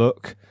Killzone would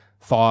look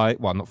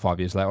not 5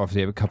 years later,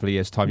 obviously a couple of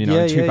years' time, in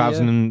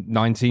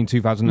 2019,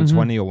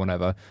 2020 or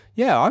whatever.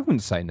 Yeah, I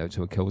wouldn't say no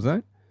to a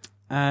Killzone.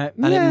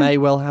 And it may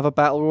well have a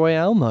battle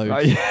royale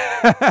mode.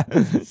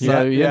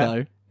 So you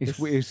know,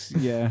 It's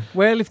yeah.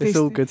 Well, if it's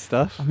all good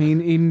stuff. I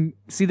mean,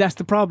 see, that's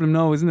the problem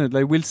now, isn't it?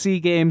 Like, we'll see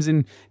games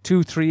in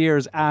 2-3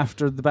 years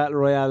after the battle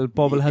royale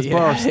bubble has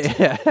burst,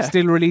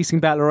 still releasing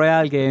battle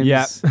royale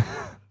games,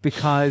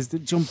 because they're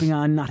jumping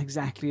on not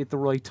exactly at the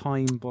right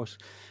time. But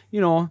you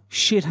know,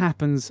 shit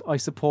happens, I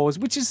suppose,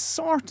 which is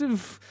sort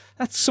of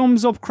that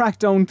sums up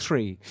Crackdown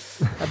 3,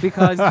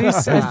 because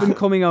this has been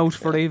coming out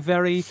for a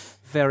very,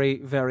 very,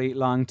 very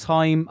long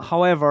time.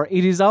 However,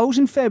 it is out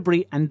in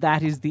February, and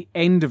that is the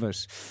end of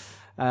it.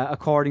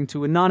 According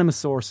to anonymous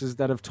sources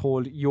that have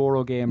told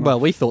Eurogamer. Well,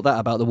 we thought that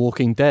about The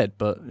Walking Dead,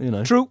 but, you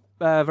know. True,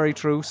 very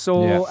true.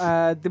 So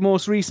the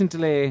most recent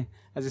delay,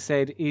 as I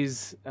said,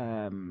 is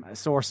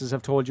sources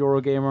have told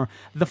Eurogamer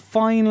the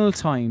final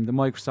time the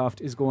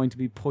Microsoft is going to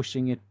be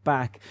pushing it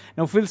back.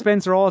 Now, Phil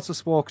Spencer also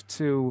spoke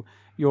to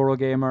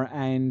Eurogamer,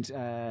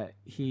 and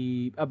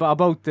he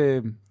about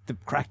the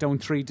Crackdown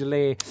 3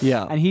 delay.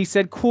 Yeah. And he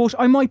said, quote,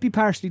 "I might be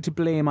partially to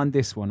blame on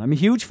this one. I'm a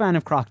huge fan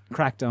of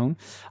Crackdown.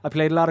 I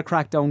played a lot of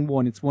Crackdown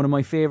 1. It's one of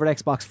my favourite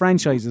Xbox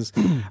franchises.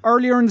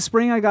 Earlier in the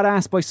spring, I got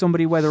asked by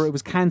somebody whether it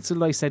was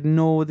cancelled. I said,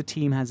 no, the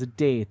team has a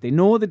date. They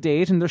know the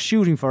date and they're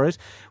shooting for it,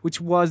 which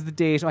was the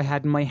date I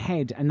had in my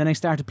head. And then I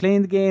started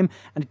playing the game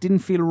and it didn't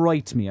feel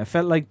right to me. I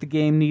felt like the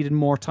game needed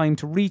more time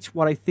to reach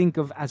what I think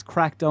of as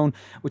Crackdown,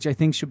 which I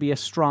think should be a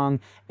strong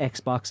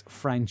Xbox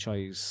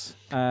franchise."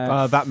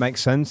 That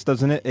makes sense,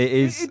 doesn't it? It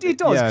is. It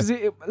does,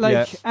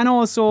 because and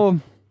also,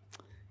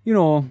 you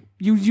know,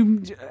 you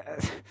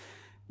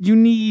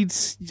need.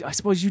 I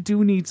suppose you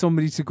do need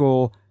somebody to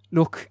go,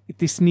 look,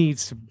 this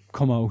needs to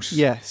come out.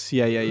 Yes,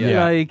 yeah.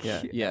 Like,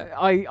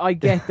 I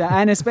get that,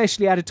 and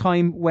especially at a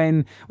time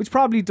when, which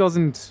probably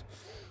doesn't.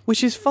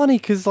 Which is funny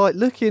because, like,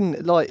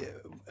 looking like.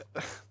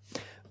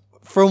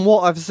 From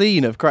what I've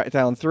seen of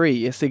Crackdown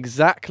 3, it's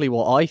exactly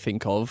what I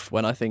think of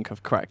when I think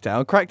of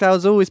Crackdown.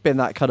 Crackdown's always been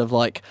that kind of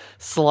like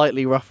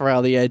slightly rough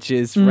around the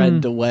edges,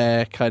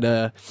 render-ware kind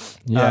of,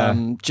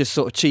 just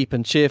sort of cheap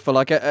and cheerful.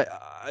 Like,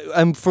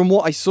 and from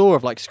what I saw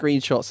of like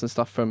screenshots and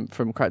stuff from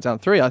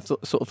Crackdown 3, I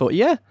sort of thought,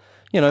 yeah,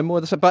 you know, more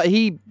of the same. But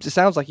it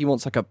sounds like he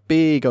wants like a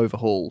big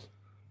overhaul.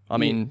 I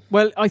mean,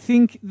 well, I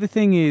think the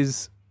thing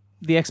is,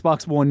 the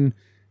Xbox One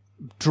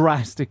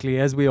drastically,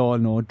 as we all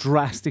know,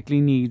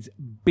 needs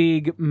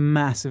big,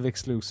 massive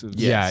exclusives.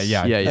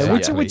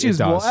 Exactly. Which is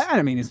what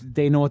I mean.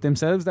 They know it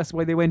themselves. That's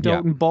why they went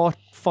out and bought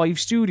 5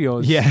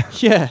 studios.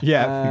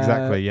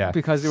 Exactly.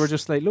 Because they were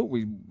just like, look,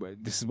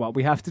 this is what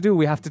we have to do.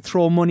 We have to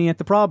throw money at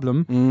the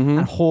problem,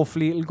 and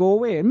hopefully it'll go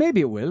away. And maybe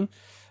it will.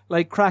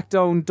 Like,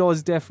 Crackdown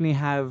does definitely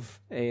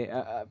have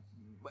a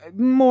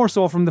more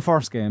so from the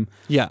first game,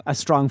 a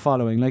strong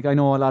following. Like, I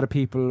know a lot of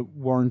people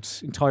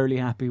weren't entirely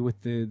happy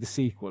with the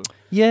sequel.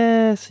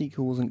 Yeah,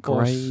 sequel wasn't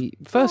great.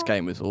 First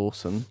game was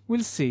awesome.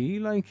 We'll see.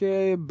 Like,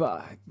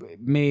 but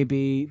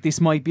maybe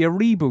this might be a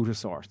reboot of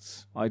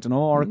sorts. I don't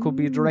know, or it could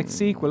be a direct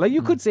sequel. Like,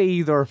 you could say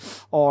either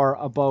or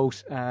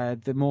about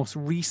the most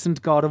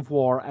recent God of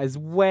War as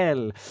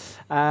well,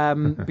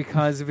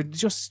 because if it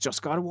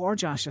just God of War,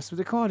 Josh, that's what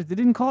they called it. They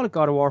didn't call it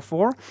God of War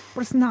 4,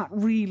 but it's not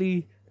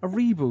really a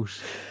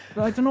reboot.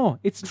 But I don't know.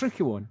 It's a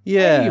tricky one.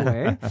 Yeah.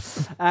 Anyway,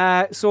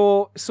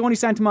 so Sony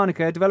Santa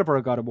Monica, developer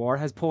of God of War,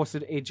 has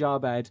posted a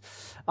job ad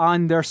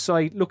on their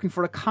site looking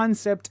for a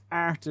concept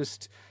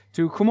artist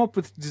to come up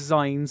with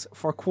designs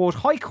for, quote,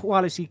 high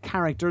quality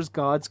characters,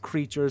 gods,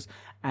 creatures,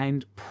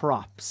 and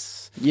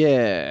props.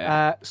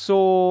 Yeah.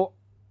 So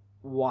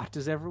what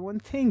does everyone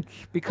think?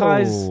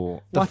 Because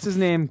what's his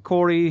name?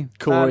 Corey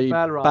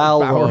Balrog.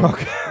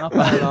 Not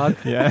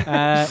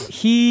Balrog.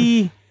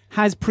 He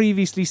has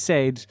previously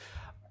said,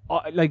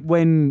 like,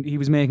 when he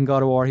was making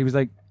God of War, he was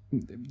like,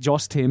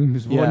 just him, he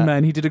was one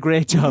man, he did a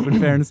great job, in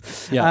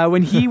fairness.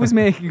 When he was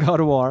making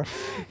God of War,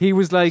 he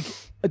was like,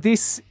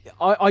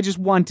 I just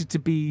want it to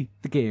be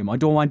the game. I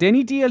don't want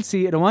any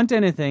DLC, I don't want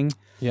anything.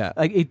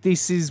 Like,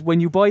 this is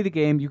when you buy the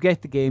game, you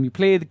get the game, you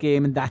play the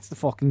game, and that's the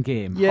fucking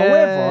game. Yay.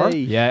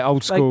 However,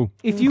 old school. Like,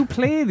 if you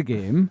play the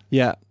game,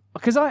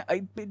 because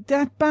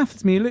that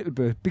baffles me a little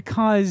bit,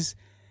 because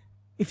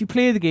if you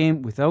play the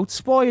game without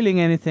spoiling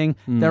anything,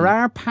 there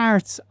are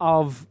parts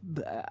of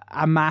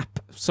a map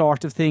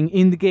sort of thing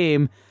in the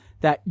game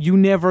that you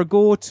never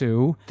go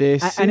to.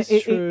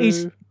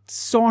 It's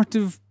sort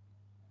of,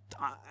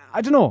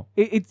 I don't know.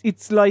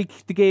 It's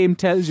like the game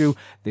tells you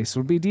this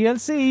will be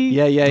DLC.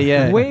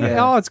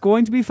 It's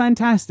going to be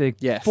fantastic.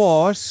 Yes.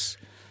 But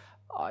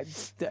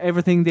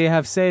everything they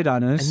have said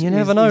on it, and you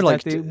never know,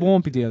 like, it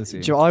won't be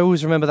DLC. I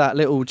always remember that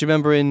little. Do you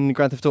remember in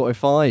Grand Theft Auto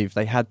 5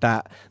 they had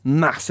that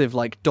massive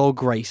like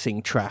dog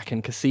racing track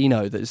and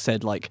casino that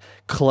said like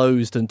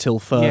closed until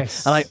further?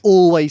 Yes. And I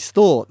always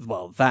thought,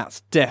 well,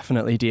 that's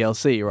definitely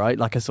DLC, right?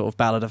 Like a sort of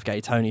Ballad of Gay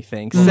Tony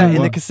thing set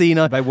in the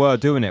casino. They were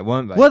doing it,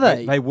 weren't they? Were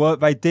they?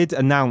 They did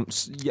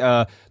announce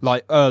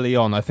like early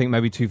on, I think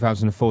maybe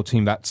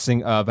 2014, that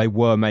they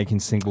were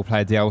making single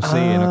player DLC,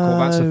 and of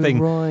course that's the thing.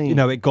 Right. You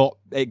know, it got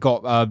it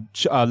got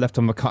left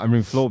on the cutting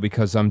room floor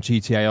because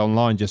GTA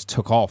Online just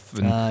took off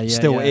and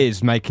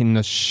is making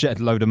a shed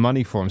load of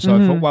money for them. So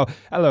I thought, well,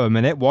 hello a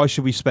minute, why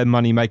should we spend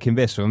money making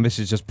this when this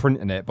is just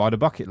printing it by the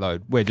bucket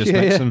load? We'll just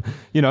make some,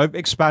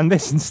 expand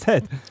this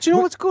instead. Do you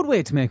know what's a good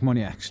way to make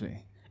money,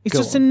 actually? It's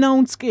just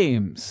announce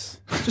games.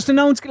 Just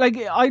announce,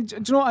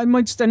 I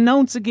might just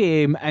announce a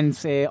game and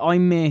say,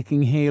 I'm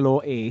making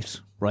Halo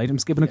 8, right? I'm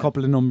skipping a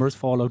couple of numbers.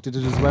 Fallout did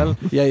it as well.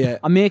 Yeah.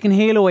 I'm making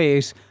Halo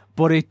 8,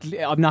 but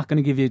I'm not going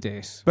to give you a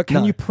date. But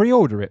can you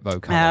pre-order it,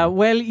 though, Callum?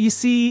 Well, you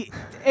see,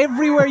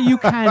 everywhere you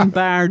can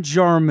bar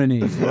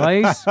Germany,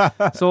 right?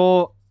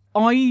 So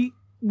I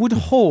would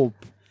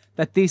hope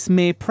that this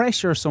may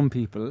pressure some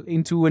people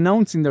into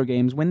announcing their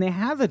games when they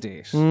have a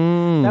date.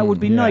 That would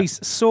be nice.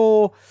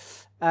 So...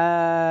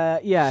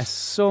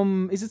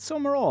 is it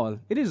some or all?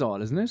 It is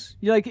all, isn't it?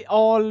 Like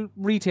all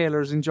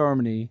retailers in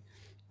Germany.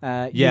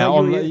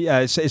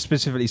 It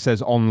specifically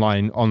says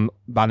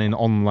banning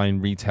online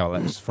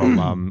retailers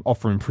from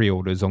offering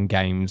pre-orders on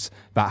games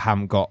that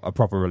haven't got a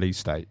proper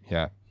release date.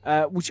 Yeah,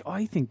 which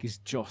I think is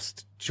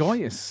just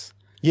joyous.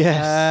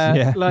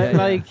 Yes,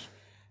 like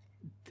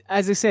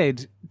as I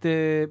said,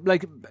 The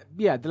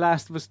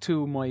Last of Us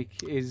 2, Mike,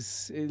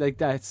 is like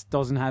that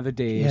doesn't have a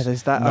date. Yeah,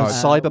 there's that.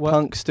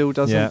 Cyberpunk still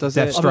doesn't, does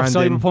it?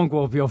 Cyberpunk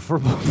won't be up for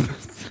about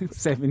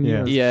 7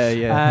 years.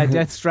 Yeah.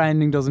 Death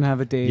Stranding doesn't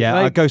have a date.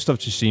 Yeah, Ghost of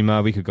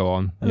Tsushima, we could go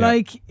on.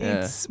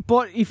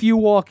 But if you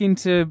walk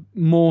into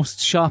most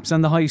shops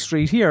on the high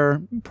street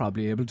here, you're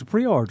probably able to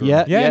pre-order.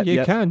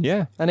 You can.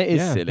 Yeah, and it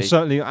is silly,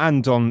 certainly,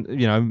 and on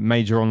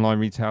major online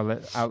retail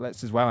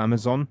outlets as well,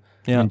 Amazon.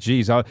 Yeah. I mean,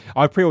 geez, I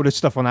pre-ordered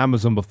stuff on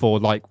Amazon before,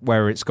 like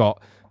where it's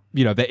got,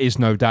 there is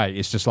no date.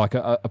 It's just like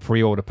a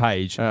pre-order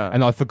page,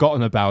 and I've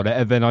forgotten about it,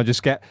 and then I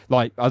just get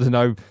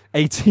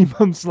 18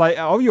 months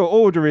later, oh, your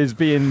order is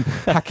being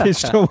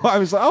packaged. Or what? I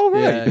was like, oh,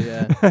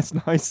 right, that's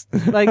nice.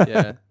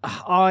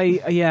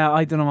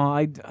 I don't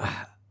know.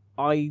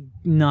 I'm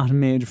not a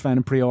major fan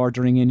of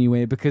pre-ordering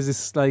anyway because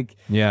it's like,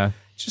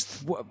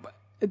 just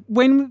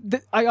when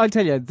I'll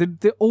tell you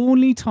the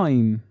only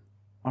time.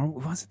 Or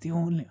was it the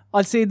only?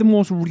 I'll say the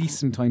most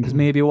recent time, because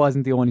maybe it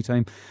wasn't the only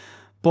time.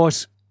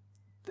 But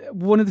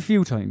one of the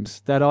few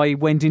times that I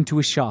went into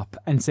a shop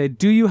and said,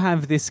 do you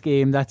have this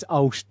game that's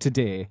out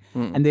today?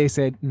 And they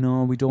said,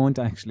 no, we don't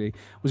actually. It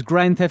was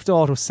Grand Theft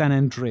Auto San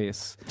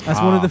Andreas. That's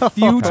one of the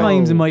few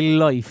times in my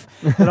life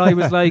that I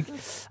was like,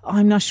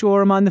 I'm not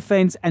sure, I'm on the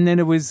fence. And then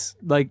it was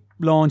like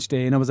launch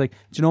day and I was like,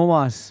 do you know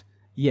what?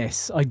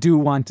 Yes, I do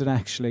want it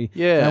actually.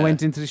 Yeah. And I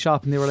went into the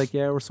shop and they were like,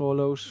 yeah, we're sold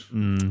out.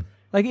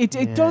 Like,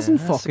 it doesn't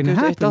fucking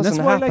happen. It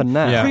doesn't happen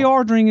now.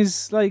 Pre-ordering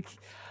is like...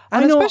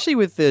 And especially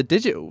with the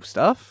digital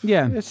stuff,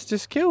 it's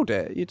just killed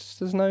it.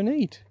 There's no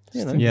need.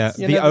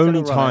 The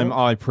only time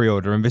I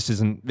pre-order, and this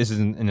isn't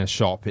in a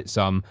shop, it's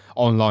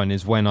online,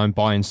 is when I'm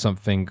buying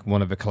something,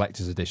 one of the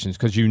collector's editions,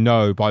 because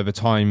by the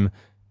time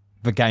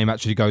the game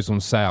actually goes on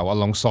sale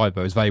alongside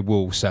those, they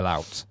will sell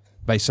out.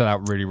 They sell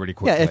out really, really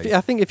quickly. Yeah,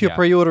 I think if you're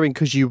pre-ordering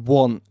because you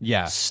want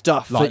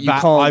stuff that you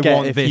can't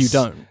get if you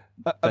don't.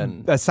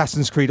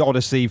 Assassin's Creed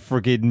Odyssey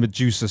friggin'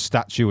 Medusa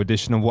statue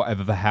edition or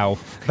whatever the hell,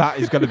 that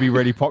is going to be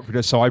really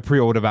popular, so I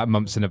pre-order that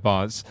months in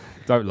advance.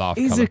 Don't laugh.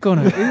 Is it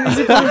gonna be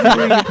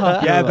really popular?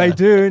 Yeah, they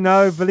do.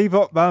 No, believe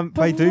it,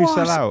 they do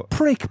sell out.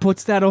 Prick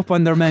puts that up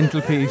on their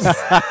mantelpiece.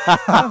 A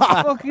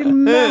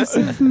fucking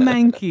massive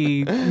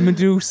manky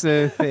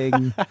Medusa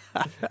thing.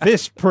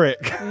 This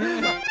prick.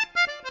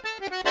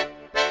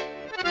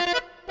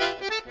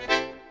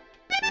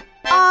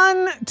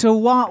 To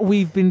what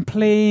we've been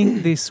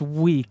playing this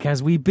week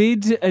as we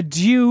bid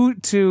adieu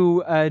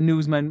to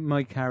newsman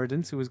Mike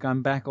Carradine, who has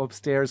gone back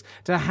upstairs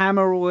to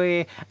hammer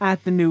away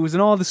at the news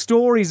and all the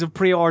stories of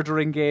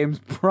pre-ordering games,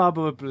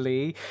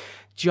 probably.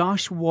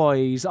 Josh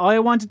Wise, I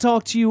want to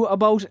talk to you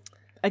about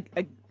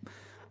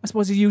I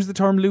suppose you use the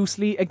term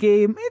loosely. A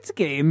game. It's a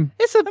game.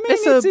 It's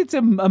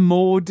a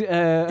mode.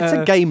 It's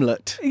a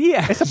gamelet.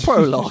 Yeah, it's a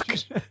prologue.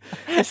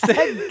 It's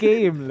a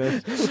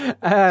gamelet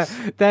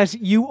that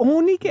you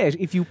only get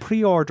if you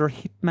pre-order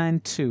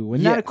Hitman 2,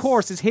 and that, of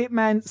course, is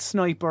Hitman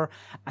Sniper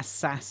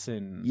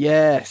Assassin.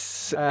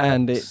 Yes,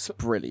 and it's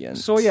brilliant.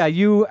 So yeah,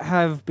 you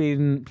have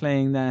been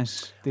playing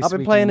that. This I've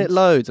been playing it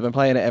loads. I've been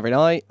playing it every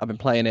night. I've been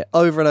playing it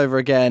over and over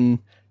again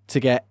to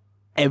get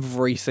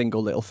every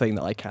single little thing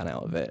that I can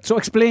out of it. So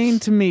explain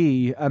to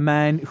me, a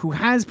man who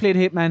has played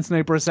Hitman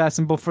Sniper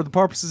Assassin, but for the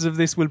purposes of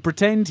this will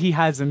pretend he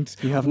hasn't.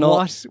 You have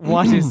not.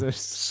 What is it?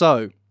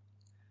 So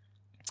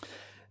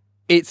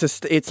it's a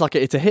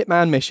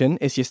Hitman mission.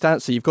 It's your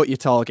stance. So you've got your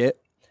target.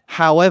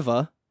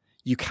 However,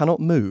 you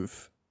cannot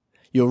move.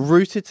 You're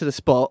routed to the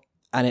spot,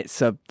 and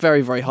it's a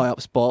very, very high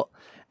up spot,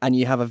 and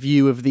you have a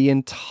view of the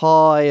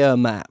entire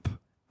map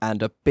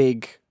and a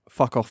big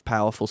fuck off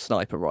powerful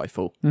sniper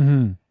rifle.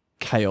 Mm-hmm.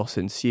 Chaos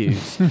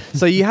ensues.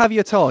 So you have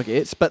your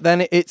targets, but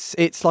then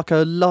it's like a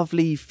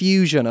lovely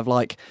fusion of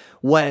like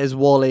Where's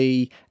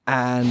Wally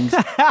and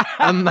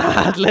a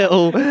mad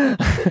little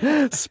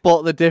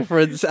spot the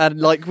difference, and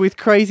like with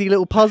crazy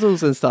little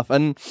puzzles and stuff.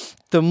 And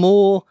the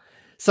more,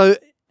 so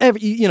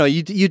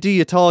you do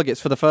your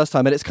targets for the first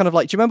time, and it's kind of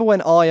like, do you remember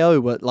when IO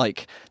were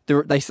like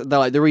they're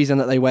like the reason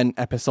that they went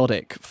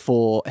episodic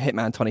for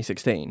Hitman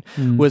 2016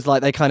 was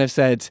like they kind of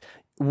said,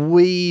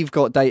 we've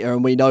got data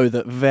and we know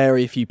that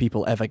very few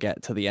people ever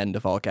get to the end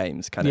of our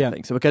games, kind of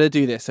thing. So we're going to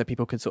do this so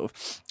people could sort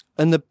of.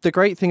 And the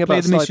great thing about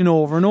play the mission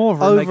over and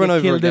over, and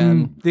over again,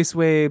 them this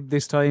way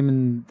this time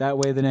and that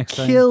way the next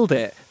time. Killed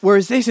it.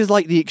 Whereas this is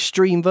like the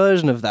extreme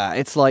version of that.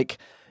 It's like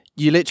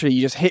you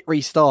just hit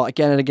restart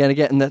again and again and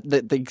again, and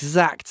the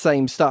exact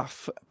same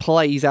stuff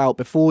plays out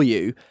before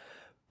you.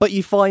 But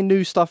you find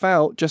new stuff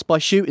out just by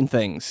shooting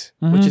things,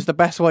 which is the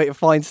best way to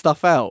find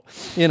stuff out.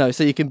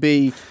 So you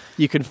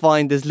can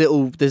find there's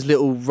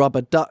little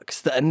rubber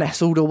ducks that are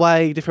nestled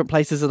away different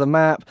places of the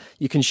map.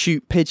 You can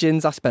shoot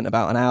pigeons. I spent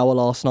about an hour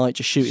last night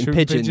just shooting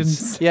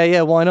pigeons.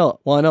 Yeah, why not?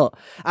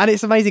 And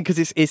it's amazing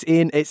because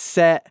it's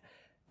set.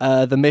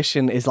 The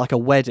mission is like a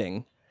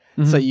wedding,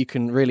 so you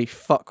can really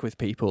fuck with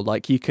people.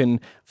 Like you can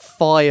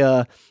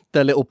fire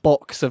the little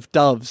box of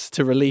doves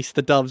to release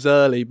the doves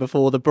early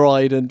before the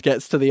bride and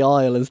gets to the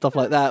aisle and stuff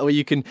like that. Or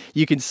you can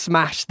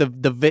smash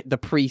the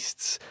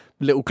priest's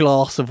little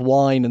glass of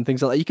wine and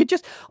things like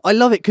that. I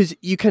love it because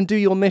you can do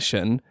your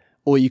mission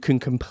or you can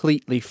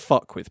completely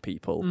fuck with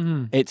people.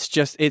 It's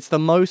the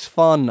most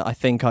fun I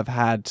think I've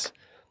had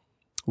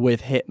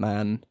with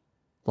Hitman,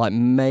 like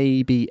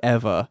maybe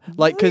ever.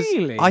 Like, cause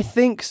really? I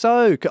think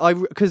so.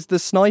 Because the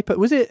sniper,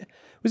 was it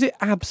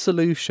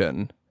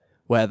Absolution?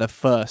 Where the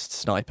first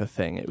sniper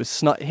thing, it was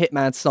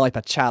Hitman Sniper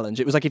Challenge.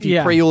 It was like if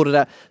you pre-ordered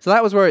it, so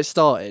that was where it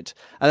started.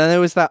 And then there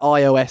was that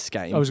iOS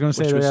game. I was going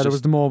to say there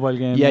was the mobile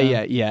game.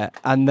 Yeah.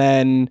 And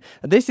then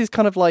this is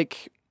kind of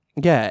like,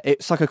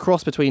 it's like a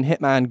cross between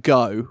Hitman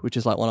Go, which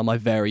is like one of my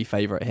very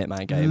favorite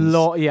Hitman games.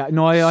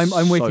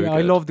 I'm with you. Good.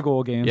 I love the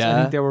Go games. Yeah. I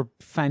think they were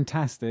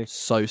fantastic.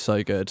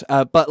 So good.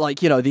 But like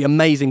the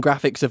amazing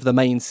graphics of the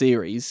main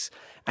series.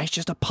 And it's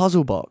just a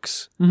puzzle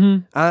box.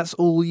 And that's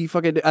all you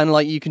fucking do. And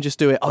like you can just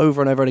do it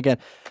over and over and again.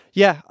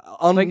 Yeah,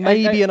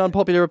 maybe an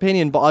unpopular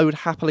opinion, but I would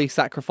happily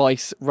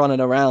sacrifice running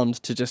around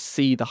to just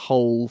see the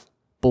whole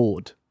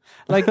board.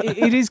 Like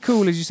it is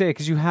cool, as you say,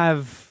 because you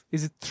have,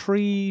 is it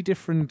 3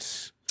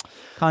 different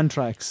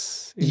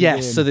contracts?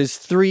 Yes, so there's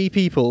 3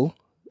 people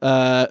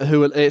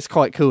it's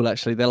quite cool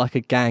actually. They're like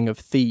a gang of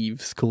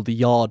thieves called the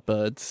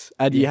Yardbirds,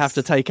 and you have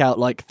to take out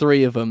like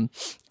 3 of them,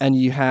 and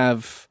you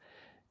have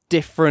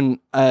different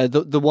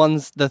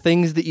the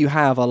things that you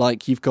have are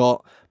like you've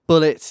got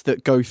bullets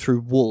that go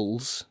through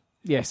walls.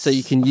 Yes. So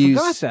you can I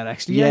forgot that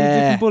actually. Yeah,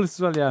 different bullets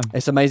as well, yeah.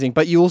 It's amazing.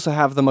 But you also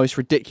have the most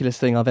ridiculous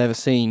thing I've ever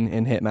seen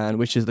in Hitman,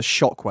 which is the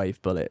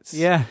shockwave bullets.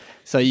 Yeah.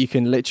 So you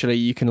can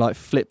like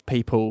flip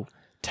people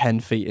 10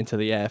 feet into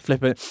the air,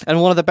 flip it.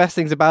 And one of the best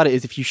things about it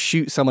is if you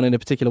shoot someone in a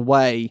particular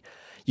way,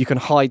 you can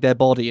hide their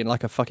body in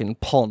like a fucking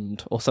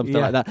pond or something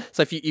like that.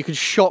 So if you can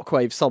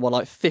shockwave someone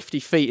like 50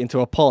 feet into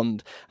a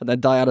pond, and then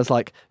Diana's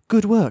like,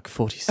 good work,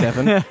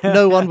 47.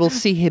 No one will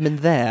see him in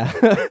there.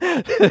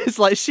 It's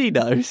like she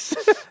knows.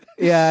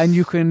 Yeah, and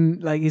you can,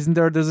 like,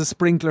 there's a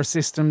sprinkler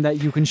system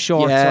that you can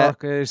short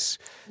circuit.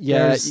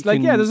 Yeah,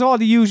 there's all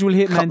the usual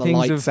Hitman cut the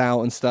things lights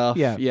out and stuff.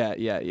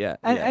 Yeah.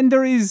 And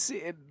there is,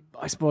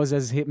 I suppose,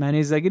 as Hitman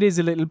is, like, it is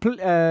a little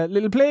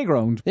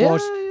playground,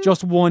 but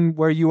just one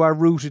where you are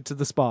rooted to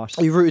the spot.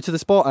 You're rooted to the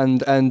spot,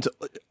 and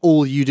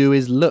all you do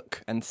is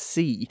look and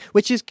see,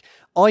 which is,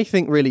 I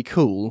think, really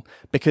cool,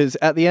 because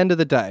at the end of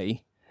the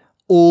day,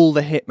 all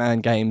the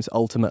Hitman games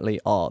ultimately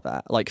are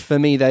that. Like, for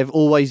me, they've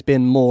always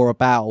been more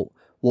about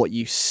what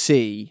you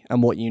see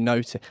and what you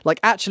notice. Like,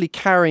 actually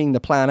carrying the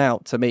plan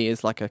out, to me,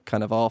 is like a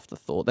kind of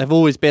afterthought. They've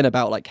always been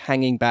about like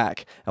hanging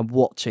back and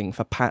watching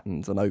for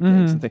patterns and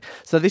openings and things.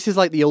 So this is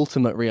like the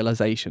ultimate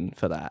realization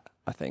for that,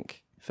 I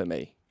think, for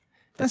me.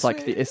 It's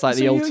like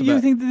the ultimate. You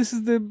think that this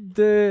is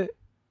the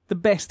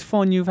best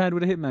fun you've had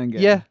with a Hitman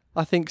game? Yeah,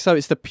 I think so.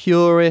 It's the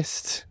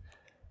purest,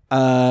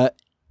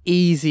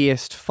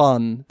 easiest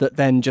fun that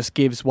then just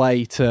gives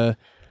way to,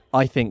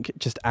 I think,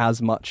 just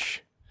as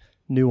much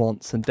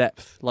nuance and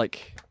depth.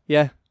 Like,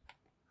 I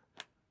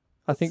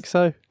think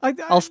so.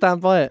 I'll stand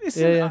by it.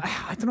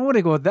 I don't know what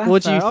I go with that.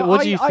 What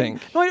do you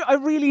think? I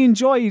really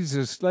enjoyed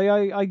it. Like,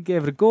 I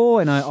gave it a go,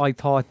 and I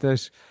thought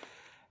that,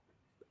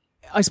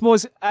 I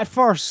suppose at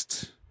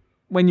first,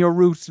 when you're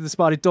rooted to the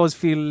spot, it does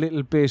feel a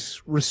little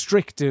bit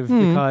restrictive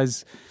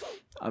because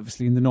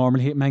obviously in the normal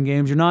Hitman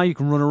games, you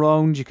can run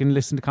around, you can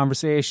listen to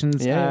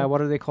conversations.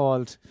 What are they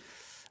called?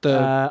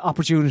 The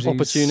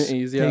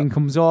opportunities thing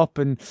comes up,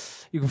 and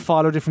you can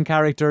follow different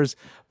characters,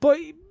 but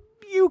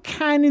you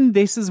can in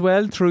this as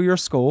well through your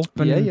scope,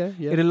 and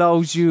it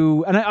allows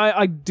you, and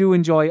I do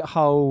enjoy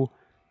how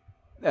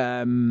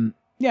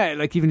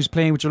like even just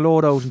playing with your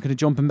loadout and kind of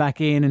jumping back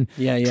in and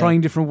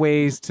trying different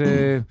ways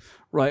to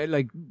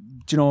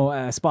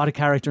spot a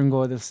character and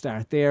go, they'll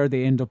start there,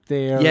 they end up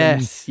there.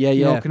 Yes,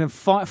 kind of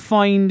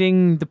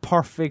finding the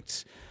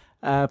perfect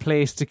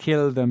place to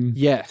kill them.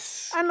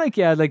 Yes. And like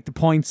the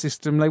point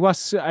system. Like,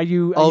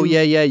 you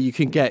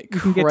can get you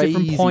can get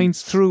different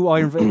points through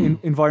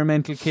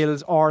environmental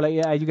kills, or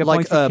you get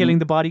points for killing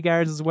the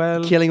bodyguards as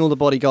well. Killing all the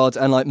bodyguards,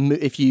 and like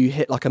if you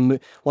hit like one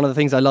of the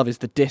things I love is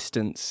the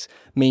distance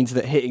means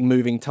that hitting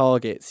moving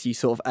targets, you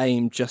sort of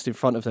aim just in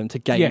front of them to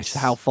gauge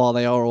how far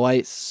they are away.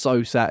 It's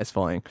so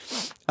satisfying.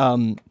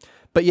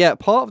 But yeah,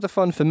 part of the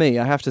fun for me,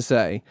 I have to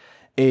say,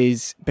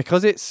 is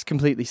because it's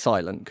completely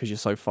silent because you're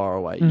so far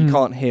away. You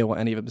can't hear what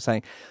any of them are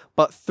saying.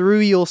 But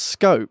through your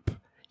scope,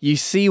 you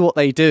see what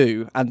they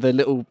do and the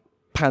little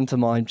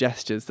pantomime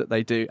gestures that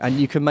they do, and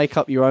you can make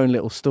up your own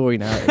little story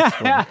narrative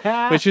for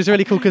them, which was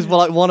really cool because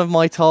one of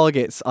my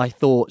targets, I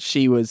thought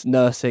she was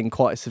nursing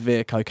quite a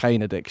severe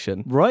cocaine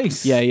addiction.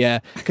 Right. Yeah,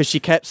 because she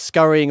kept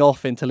scurrying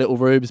off into little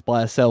rooms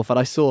by herself, and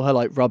I saw her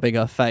like rubbing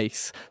her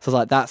face, so I was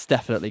like, that's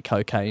definitely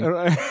cocaine.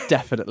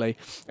 Definitely.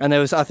 And there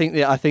was I think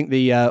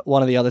the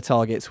one of the other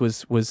targets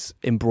was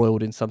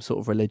embroiled in some sort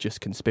of religious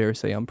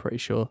conspiracy, I'm pretty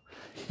sure.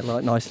 A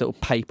like nice little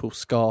papal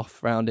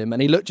scarf around him,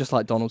 and he looked just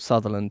like Donald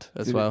Sutherland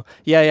as well.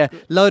 Yeah.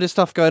 Load of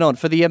stuff going on.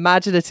 For the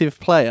imaginative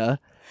player,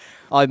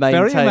 I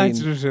maintain. Very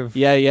imaginative.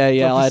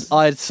 Yeah.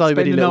 I had so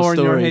many little stories.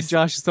 In your head,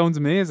 Josh, it sounds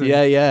amazing.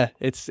 Yeah.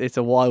 It's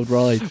a wild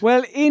ride.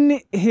 Well,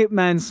 in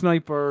Hitman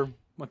Sniper,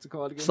 what's it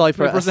called again?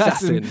 Sniper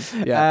Assassin.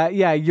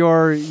 Yeah.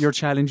 Your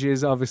challenge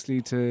is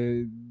obviously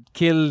to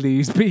kill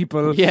these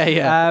people.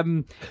 Yeah.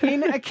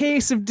 In A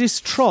Case of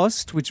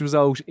Distrust, which was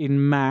out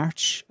in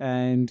March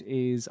and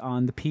is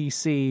on the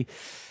PC,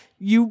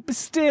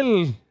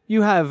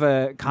 you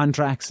have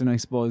contracts, and I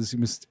suppose you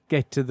must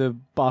get to the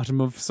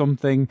bottom of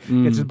something,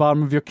 get to the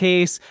bottom of your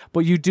case,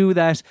 but you do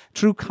that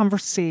through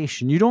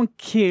conversation. You don't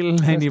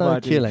kill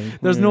anybody. No killing.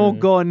 There's no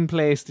gun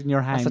placed in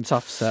your hand. That's a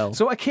tough sell.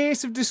 So A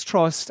Case of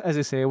Distrust, as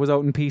I say, was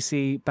out in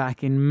PC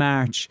back in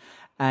March,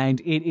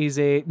 and it is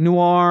a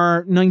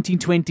noir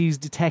 1920s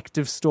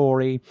detective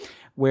story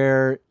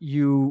where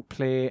you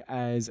play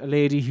as a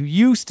lady who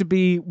used to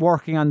be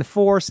working on the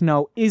force,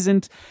 now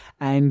isn't,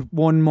 and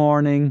one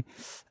morning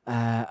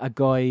a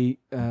guy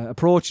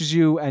approaches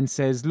you and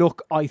says,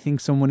 look, I think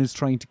someone is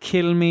trying to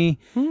kill me.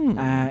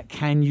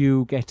 Can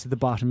you get to the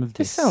bottom of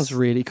this? This sounds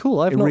really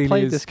cool. I've not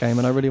played this game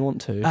and I really want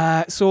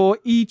to. So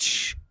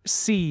each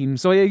scene,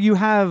 so you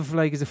have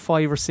like, is it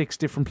 5 or 6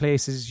 different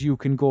places you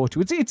can go to?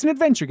 It's an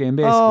adventure game,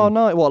 basically. Oh,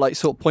 no. What, like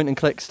sort of point and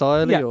click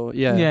style?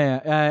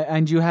 Yeah.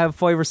 And you have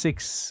 5 or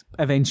 6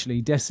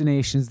 eventually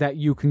destinations that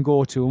you can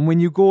go to. And when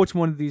you go to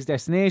one of these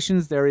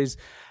destinations, there is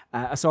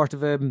a sort of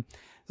there's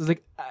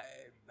like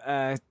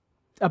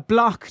a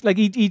block, like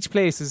each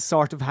place is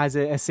sort of has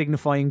a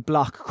signifying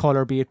block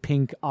colour, be it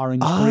pink,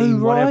 orange, green,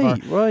 whatever.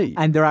 Right.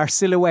 And there are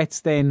silhouettes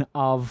then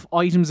of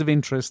items of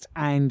interest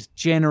and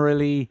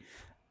generally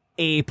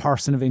a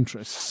person of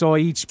interest. So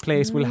each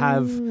place will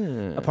have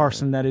a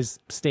person that is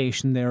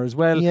stationed there as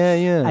well.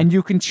 Yeah. And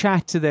you can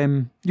chat to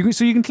them. You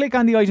can click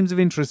on the items of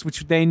interest,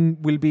 which then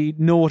will be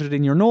noted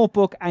in your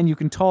notebook, and you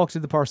can talk to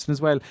the person as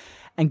well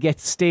and get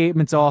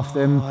statements off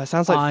them. It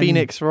sounds like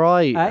Phoenix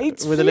Wright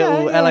with a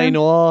little LA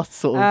Noire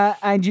sort of.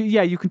 And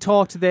you can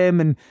talk to them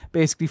and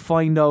basically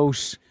find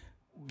out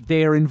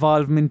their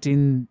involvement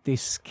in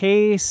this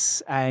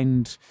case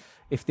and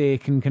if they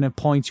can kind of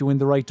point you in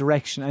the right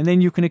direction. And then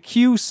you can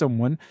accuse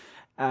someone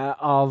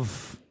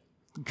of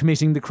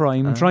committing the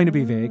crime. I'm trying to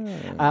be vague.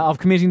 Of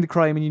committing the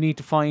crime, and you need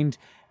to find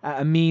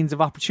a means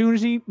of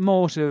opportunity,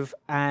 motive,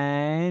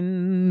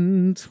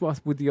 and what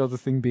would the other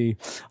thing be?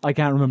 I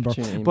can't remember.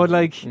 But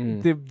like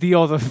the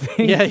other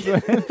thing.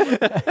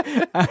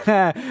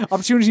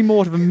 Opportunity,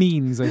 motive, and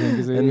means, I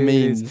think.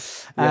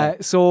 Is.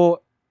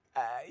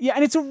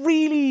 And it's a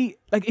really,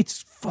 like,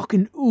 it's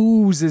fucking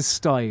oozes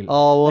style.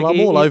 Oh, well, like,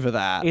 I'm all over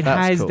that. It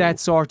That's has cool. that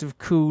sort of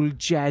cool,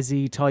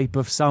 jazzy type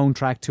of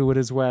soundtrack to it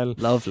as well.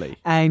 Lovely.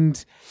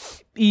 And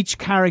each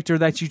character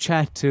that you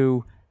chat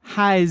to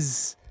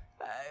has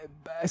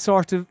a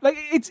sort of, like,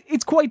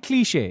 it's quite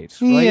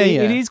cliched, right?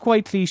 Yeah. It is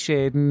quite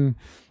cliched.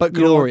 But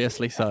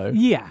gloriously so.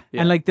 Yeah.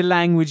 And, like, the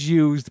language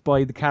used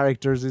by the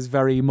characters is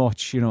very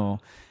much,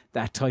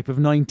 that type of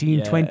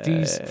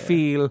 1920s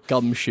feel.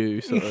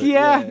 Gumshoe sort of.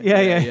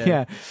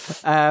 Yeah.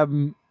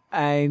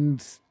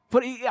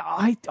 But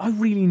I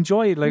really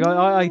enjoy it. Like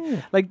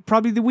I like,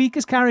 probably the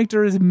weakest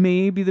character is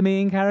maybe the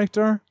main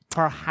character,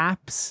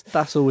 perhaps.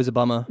 That's always a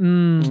bummer.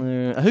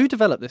 Who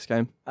developed this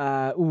game?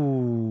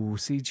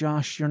 See,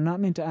 Josh, you're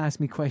not meant to ask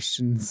me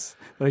questions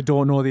that I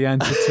don't know the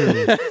answer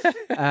to.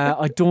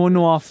 I don't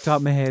know off the top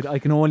of my head. I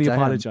can only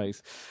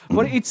apologise.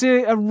 But it's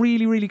a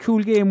really, really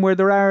cool game where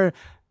there are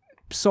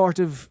sort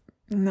of,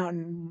 I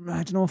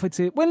don't know if I'd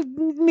say, well,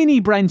 mini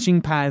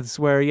branching paths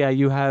where,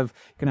 you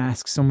can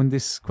ask someone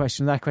this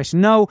question, that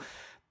question. Now,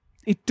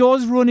 it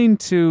does run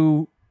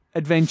into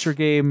adventure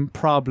game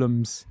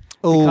problems.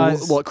 Oh,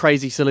 what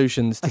crazy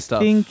solutions to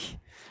stuff? I think,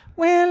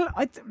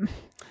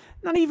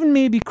 not even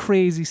maybe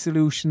crazy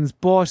solutions,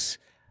 but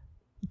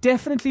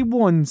definitely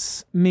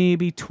once,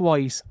 maybe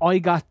twice, I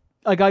got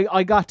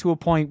to a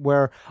point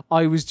where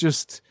I was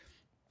just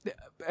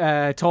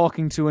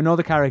talking to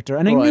another character,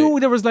 and I knew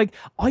there was like,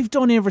 I've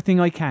done everything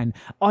I can.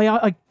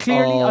 I'm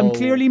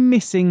clearly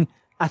missing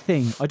a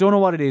thing. I don't know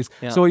what it is.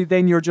 Yeah. So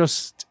then you're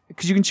just,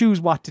 because you can choose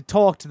what to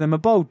talk to them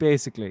about,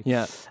 basically.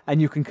 Yeah. And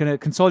you can kind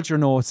of consult your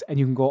notes, and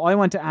you can go, I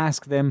want to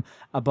ask them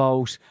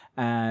about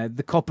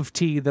the cup of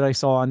tea that I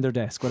saw on their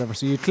desk, whatever.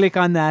 So you click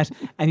on that,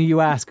 and you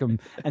ask them,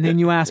 and then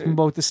you ask them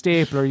about the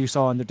stapler you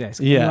saw on their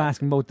desk. Yeah. And you ask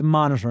them about the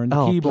monitor and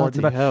the keyboard.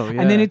 Bloody hell, yeah.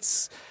 And then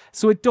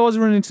so it does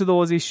run into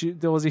those issues.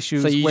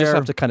 So you just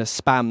have to kind of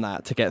spam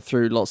that to get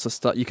through lots of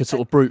stuff. You could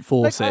sort of brute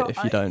force it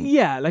if you don't.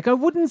 Yeah, like I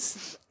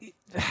wouldn't.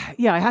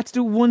 Yeah, I had to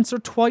do it once or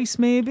twice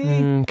maybe.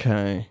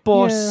 Okay.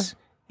 But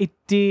it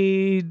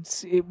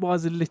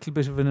was a little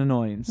bit of an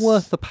annoyance.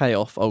 Worth the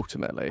payoff,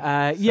 ultimately.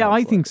 Yeah,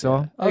 I think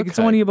so. Yeah. Like, it's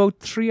Okay. only about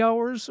 3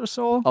 hours or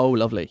so. Oh,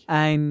 lovely.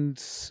 And,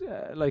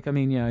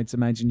 I'd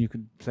imagine you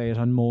could play it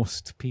on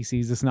most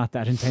PCs. It's not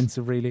that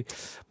intensive, really.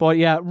 But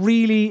yeah,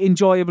 really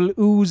enjoyable,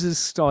 oozes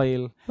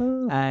style.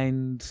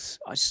 And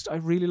I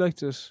really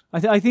liked it.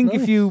 I think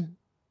Nice. if you're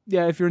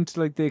into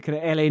like the kind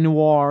of LA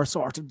noir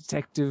sort of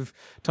detective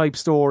type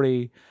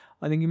story,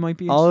 I think you might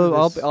be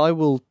into this. I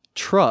will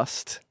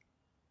trust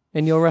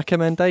in your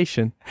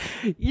recommendation.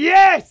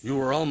 Yes! You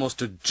were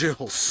almost a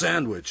Jill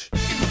sandwich.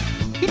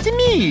 It's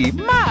me,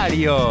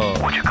 Mario.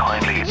 Would you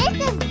kindly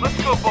Let's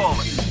go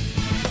bowling.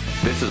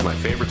 This is my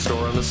favorite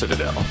store on the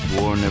Citadel.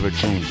 War never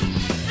changes.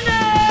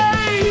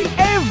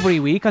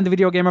 Every week on the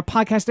Video Gamer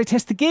podcast, I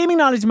test the gaming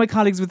knowledge of my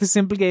colleagues with a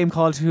simple game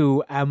called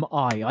Who Am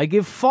I? I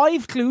give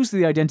 5 clues to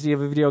the identity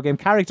of a video game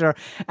character,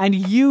 and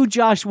you,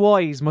 Josh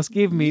Wise, must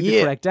give me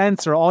the correct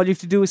answer. All you have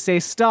to do is say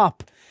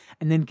stop,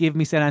 and then give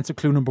me said answer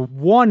clue number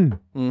 1.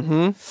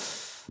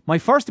 Mm-hmm. My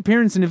first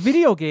appearance in a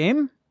video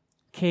game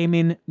came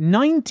in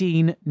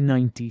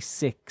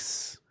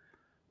 1996.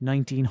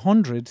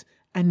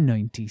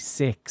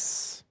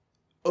 1996.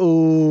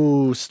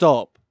 Oh,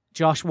 stop.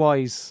 Josh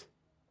Wise.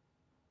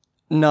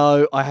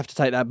 No, I have to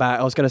take that back.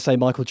 I was going to say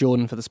Michael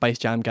Jordan for the Space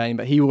Jam game,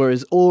 but he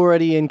was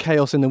already in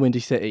Chaos in the Windy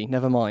City.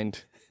 Never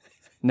mind.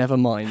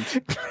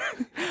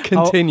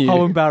 Continue.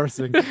 How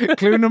embarrassing.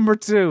 Clue number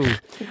 2.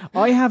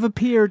 I have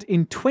appeared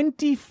in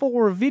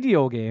 24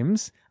 video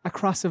games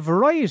across a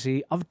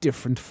variety of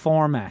different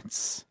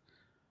formats.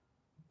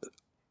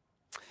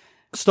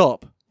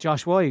 Stop.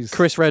 Josh Wise.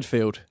 Chris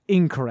Redfield.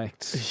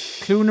 Incorrect.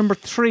 Clue number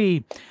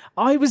 3.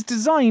 I was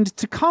designed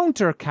to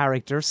counter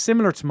characters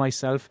similar to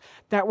myself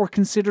that were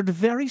considered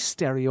very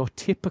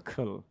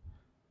stereotypical.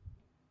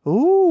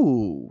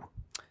 Ooh.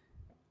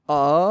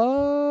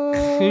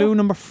 Clue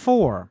number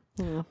 4.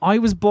 I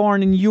was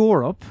born in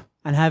Europe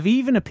and have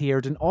even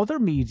appeared in other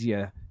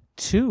media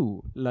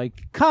too,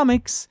 like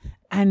comics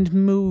and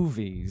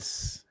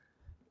movies.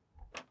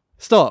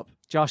 Stop.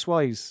 Josh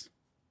Wise.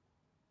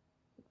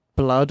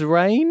 Blood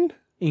Rain?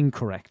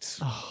 Incorrect.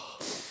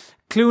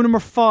 Clue number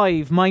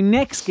 5. My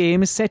next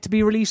game is set to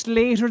be released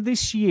later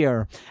this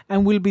year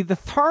and will be the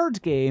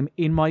 3rd game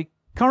in my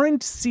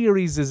current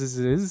series'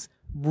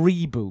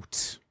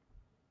 reboot.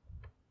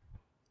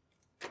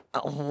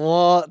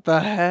 What the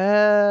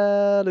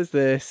hell is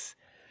this?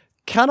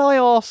 Can I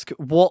ask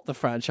what the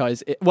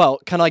franchise is? Well,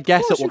 can I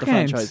guess course at what you the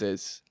can't. franchise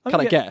is? Can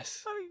I yeah.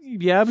 guess?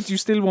 Yeah, but you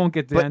still won't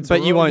get the answer.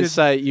 But you won't You-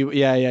 say you.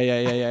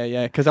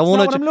 Yeah. Because I That's want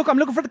not what to. I'm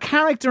looking for the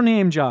character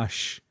name,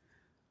 Josh.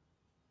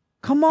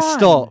 Come on.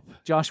 Stop.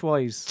 Josh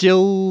Wise.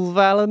 Jill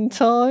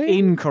Valentine.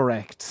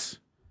 Incorrect.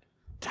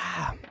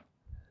 Damn.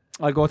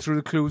 I'll go through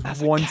the clues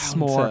That's a once counter.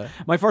 more.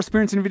 My first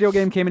appearance in a video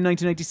game came in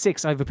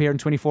 1996. I've appeared in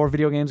 24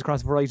 video games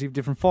across a variety of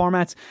different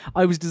formats.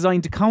 I was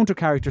designed to counter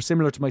characters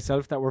similar to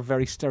myself that were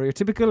very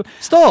stereotypical.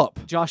 Stop.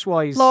 Josh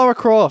Wise. Lara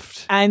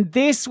Croft. And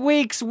this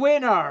week's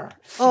winner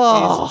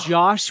Oh, is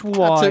Josh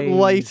Wise. that took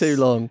way too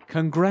long.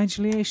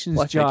 Congratulations,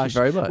 Well, Josh. thank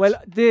you very much. Well,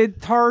 the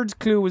third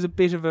clue was a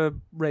bit of a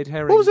red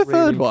herring. What was the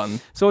really. third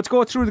one? So let's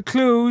go through the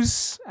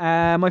clues.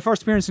 My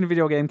first appearance in a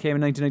video game came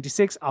in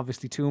 1996,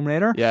 obviously Tomb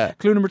Raider. Yeah.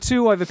 Clue number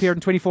 2, I've appeared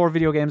in 24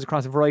 video games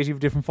across a variety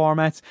of different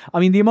formats. I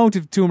mean, the amount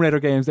of Tomb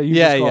Raider games that you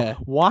Yeah, just go, yeah.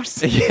 what?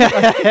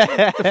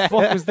 the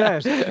fuck was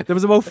that? There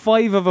was about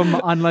 5 of them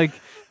on like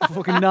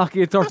fucking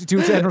Nokia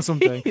 3210 or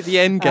something. The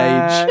end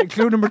gauge.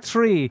 Clue number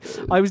 3,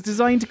 I was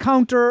designed to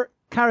counter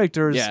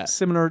characters Yeah.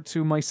 similar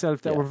to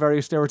myself that Yeah. were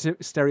very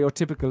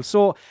stereotypical.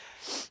 So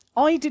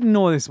I didn't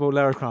know this about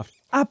Lara Croft.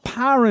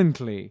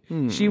 Apparently,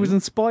 she was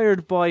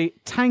inspired by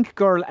Tank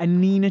Girl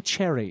and Nina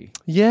Cherry.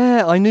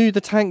 Yeah, I knew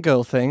the Tank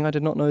Girl thing. I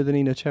did not know the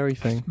Nina Cherry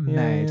thing.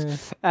 Mad.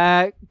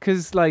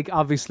 Because, like,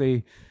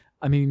 obviously,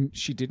 I mean,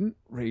 she didn't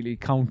really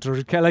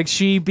counter. Like,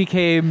 she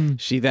became...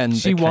 She then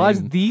She became-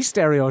 was the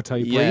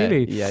stereotype, Yeah,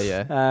 really.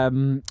 yeah.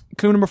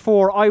 Clue number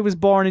 4, I was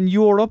born in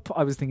Europe.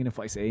 I was thinking if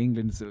I say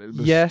England, it's a little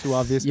bit Yes. too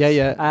obvious.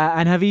 Yeah.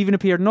 And have even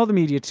appeared in other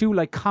media too,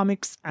 like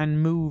comics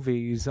and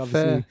movies.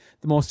 Obviously, Fair.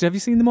 the most. Have you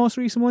seen the most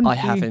recent one? I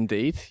have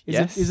indeed. Is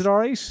Yes. Is it all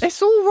right?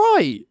 It's all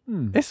right.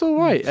 It's all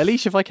right.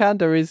 Alicia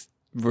Vikander is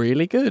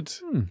really good.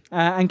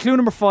 And clue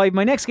number 5,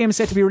 my next game is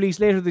set to be released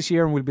later this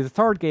year and will be the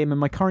third game in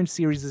my current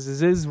series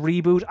is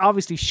reboot.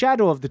 Obviously,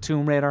 Shadow of the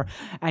Tomb Raider.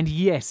 And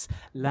yes,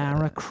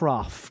 Lara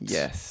Croft.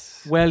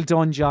 Yes. Well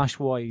done, Josh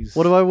Wise.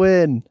 What do I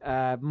win?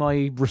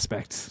 My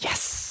respect.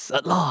 Yes,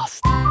 at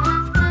last.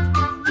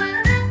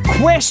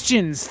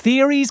 Questions,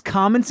 theories,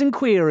 comments, and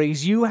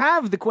queries. You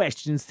have the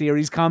questions,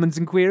 theories, comments,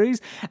 and queries,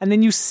 and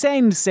then you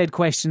send said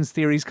questions,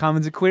 theories,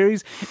 comments, and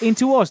queries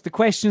into us, the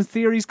questions,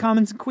 theories,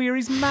 comments, and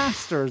queries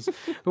masters,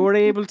 who are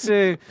able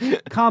to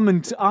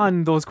comment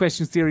on those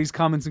questions, theories,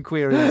 comments, and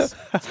queries.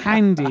 It's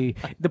handy.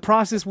 The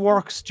process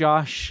works,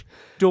 Josh.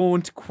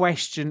 Don't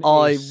question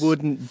I it.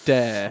 wouldn't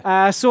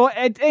dare. So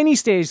at any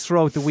stage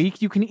throughout the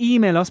week, you can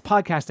email us,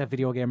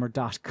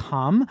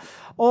 podcast@videogamer.com,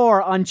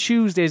 or on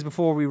Tuesdays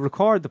before we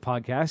record the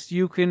podcast,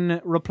 you can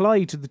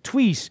reply to the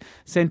tweet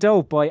sent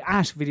out by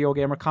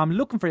 @videogamer.com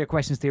looking for your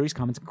questions, theories,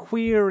 comments, and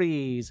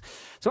queries.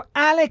 So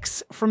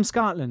Alex from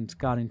Scotland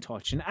got in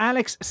touch, and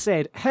Alex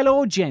said,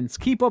 hello gents,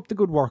 keep up the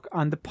good work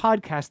on the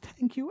podcast.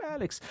 Thank you,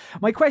 Alex.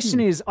 My question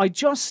is, I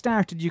just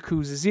started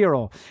Yakuza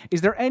 0.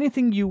 Is there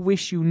anything you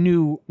wish you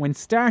knew when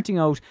starting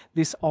out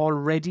this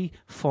already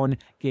fun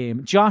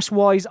game? Josh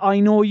Wise,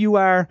 I know you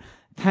are,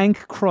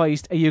 thank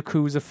Christ, a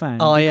Yakuza fan.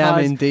 I am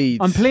because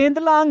indeed. I'm playing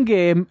the long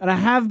game, and I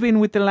have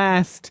been with the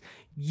last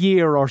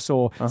year or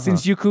so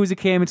since Yakuza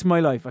came into my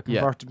life. I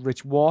converted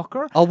Rich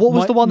Walker. Oh, what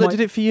was the one that did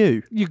it for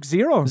you?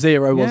 Zero.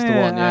 Zero was the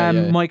one,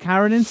 yeah. Mike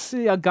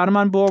Harridan, I got him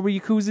on board with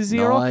Yakuza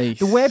 0. Nice.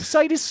 The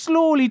website is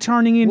slowly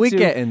turning into We're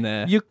getting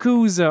there.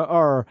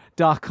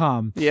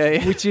 Yakuza.com,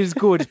 which is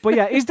good. But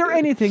yeah, is there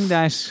anything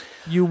that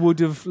you would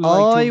have liked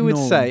to I have would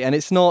known? say, and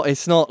it's not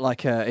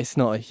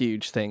a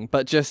huge thing,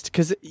 but just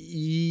because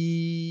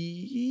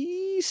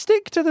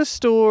stick to the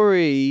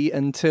story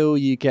until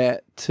you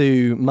get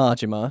to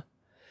Majima,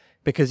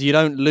 because you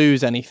don't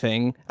lose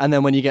anything, and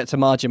then when you get to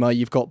Majima,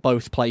 you've got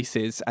both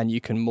places, and you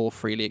can more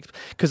freely.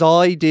 Because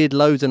I did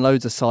loads and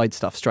loads of side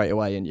stuff straight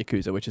away in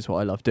Yakuza, which is what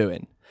I love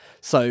doing.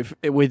 So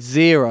with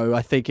 0,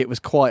 I think it was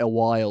quite a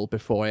while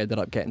before I ended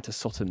up getting to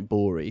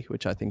Sotenbori,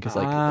 which I think is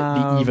like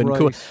even right.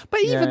 cool.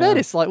 But even then,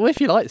 it's like, well,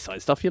 if you like the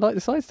side stuff, you like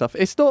the side stuff.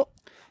 It's not.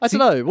 I don't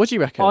know. What do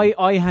you reckon?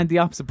 I had the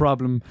opposite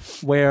problem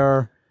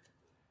where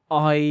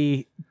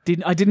I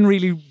didn't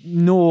really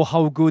know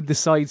how good the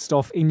side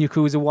stuff in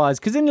Yakuza was,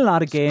 because in a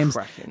lot of games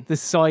the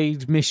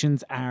side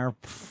missions are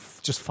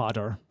just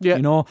fodder. Yeah.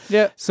 You know?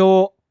 Yeah.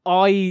 So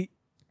I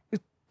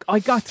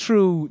got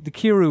through the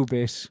Kiryu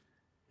bit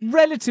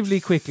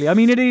relatively quickly. I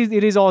mean, it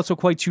is also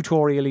quite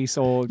tutorial-y,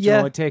 so you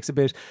know, it takes a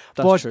bit.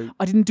 But true.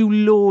 I didn't do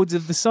loads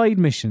of the side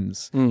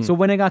missions. So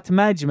when I got to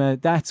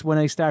Majima, that's when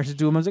I started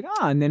doing them. I was like,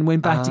 and then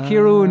went back to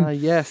Kiryu. And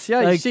yes,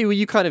 yeah. You see, well,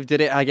 you kind of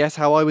did it, I guess,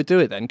 how I would do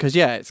it then, because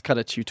it's kind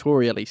of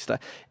tutorial-y stuff.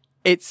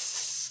 It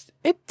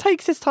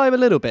takes its time a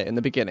little bit in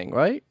the beginning,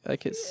 right?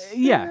 Like it's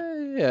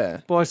yeah.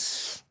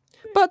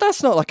 But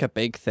that's not like a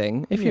big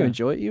thing. If you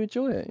enjoy it, you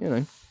enjoy it. You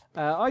know.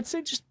 I'd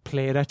say just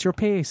play it at your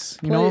pace.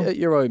 You Play know, it at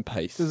your own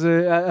pace. There's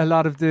a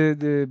lot of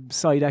the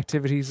side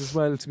activities as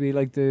well, to be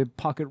like the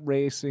pocket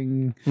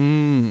racing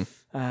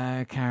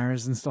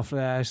cars and stuff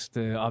like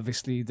that.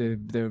 Obviously the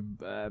the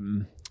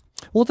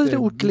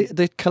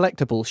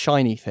collectible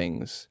shiny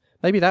things.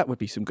 Maybe that would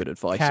be some good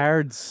advice.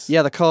 cards.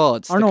 Yeah, the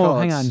cards. Or the no,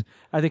 cards. hang on.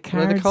 Are they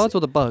cards? Were they the cards or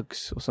the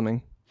bugs or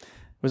something?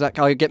 Was that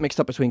I get mixed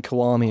up between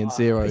Kiwami and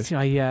 0?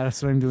 Yeah,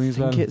 that's what I'm doing as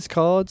well. I think it's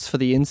cards for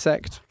the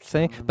insect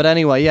thing. But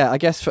anyway, I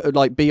guess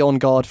be on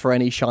guard for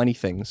any shiny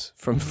things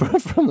from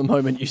the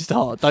moment you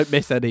start. Don't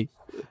miss any.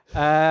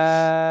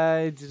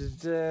 Let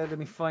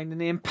me find the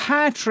name.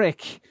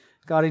 Patrick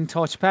got in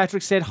touch.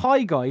 Patrick said,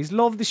 hi guys,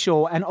 love the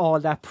show and all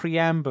that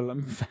preamble. I'm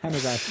a fan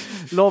of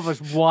that. Love it,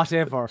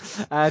 whatever.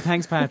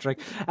 Thanks, Patrick.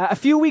 A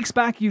few weeks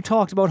back you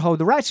talked about how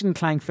the Ratchet &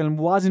 Clank film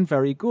wasn't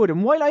very good,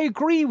 and while I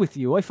agree with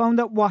you, I found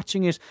that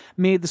watching it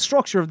made the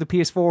structure of the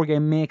PS4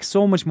 game make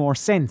so much more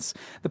sense.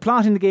 The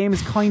plot in the game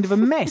is kind of a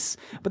mess,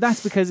 but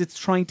that's because it's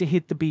trying to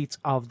hit the beats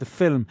of the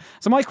film.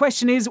 So my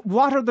question is,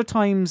 what other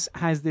times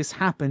has this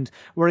happened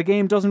where a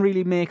game doesn't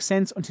really make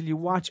sense until you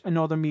watch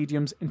another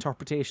medium's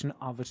interpretation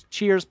of it?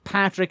 Cheers,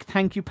 Patrick.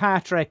 Thank you,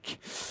 Patrick.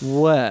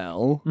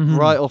 Well,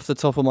 right off the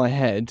top of my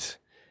head,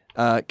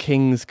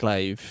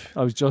 Kingsglaive.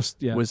 I was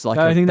just was like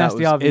I think that's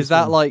the obvious. Is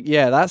that one.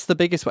 that's the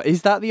biggest one?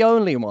 Is that the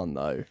only one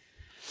though?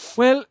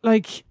 Well,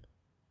 like,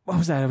 what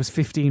was that? It was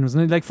 15,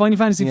 wasn't it? Like Final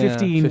Fantasy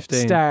 15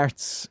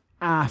 starts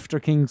after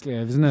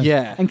Kingsglaive, isn't it?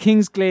 Yeah. And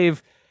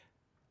Kingsglaive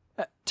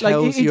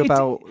tells you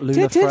about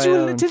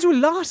Lunafreya. Tells you a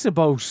lot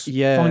about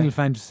Final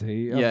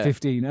Fantasy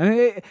 15, and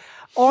it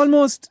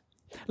almost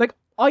like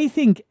I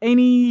think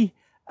any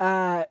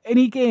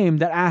game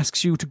that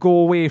asks you to go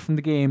away from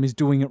the game is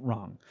doing it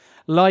wrong.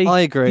 Like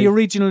I agree. The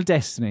original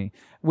Destiny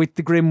with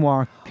the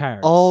Grimoire cards.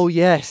 Oh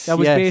yes, that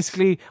was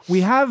basically, we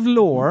have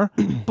lore,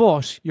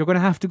 but you're going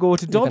to have to go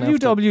to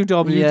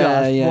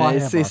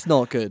www. It's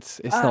not good.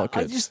 It's not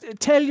good. Just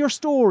tell your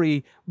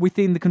story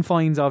within the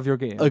confines of your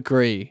game.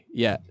 Agree.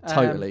 Yeah,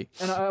 totally.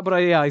 I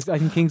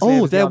think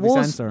Kingsglaive is the obvious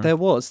answer. There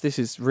was. This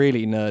is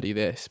really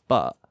nerdy.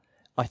 But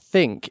I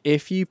think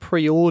if you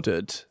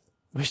pre-ordered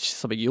which is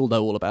something you'll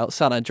know all about,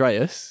 San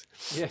Andreas,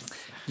 Yes.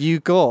 you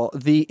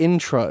got the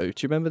intro. Do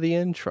you remember the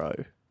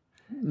intro?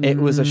 It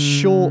was a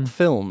short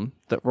film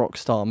that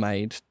Rockstar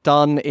made,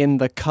 done in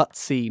the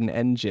cutscene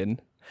engine,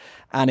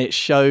 and it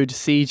showed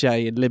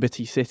CJ in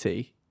Liberty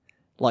City,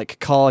 like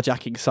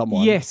carjacking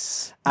someone.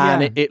 Yes.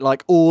 And yeah. it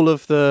like all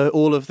of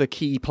the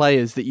key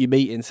players that you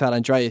meet in San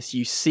Andreas,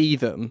 you see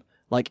them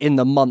like in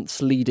the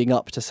months leading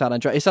up to San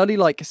Andreas. It's only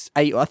like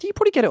 8. I think you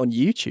probably get it on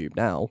YouTube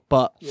now,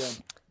 but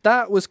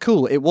that was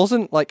cool. It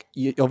wasn't like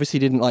you obviously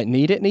didn't like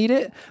need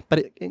it, but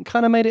it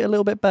kind of made it a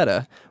little bit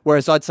better.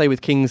 Whereas I'd say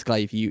with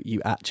Kingsglaive,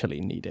 you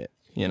actually need it.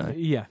 You know.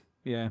 Yeah.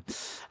 Yeah.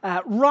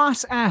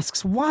 Ross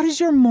asks, what is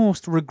your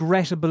most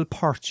regrettable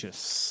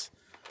purchase?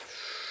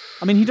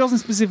 I mean, he doesn't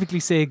specifically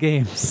say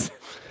games.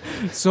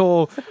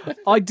 So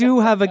I do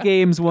have a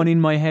games one in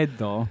my head,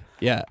 though.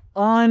 Yeah.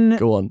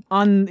 Go on.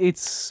 On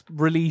its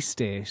release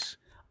date,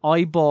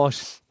 I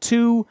bought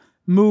 2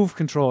 Move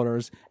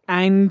controllers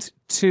and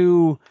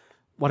 2...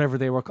 whatever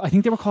they were, I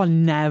think they were called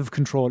nav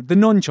controllers. The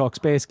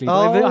nunchucks, basically.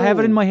 Oh. I have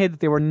it in my head that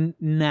they were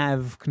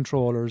nav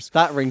controllers.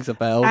 That rings a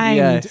bell.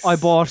 And yes. I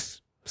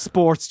bought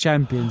Sports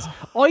Champions.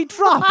 I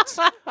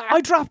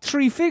dropped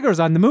 3 figures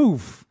on the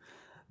Move,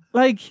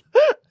 like,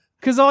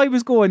 because I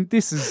was going,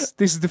 this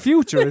is the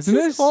future, isn't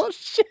it? What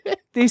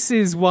shit? This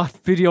is what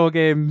video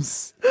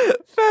games.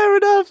 Fair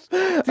enough.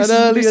 This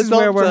is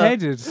where we're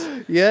headed.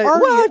 Yeah.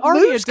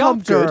 Move's come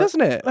good,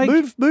 doesn't it? Like,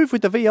 move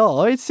with the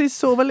VR. It's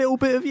sort of a little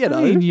bit of, you know.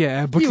 I mean,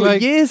 yeah, but you were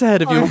like, years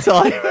ahead of your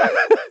time.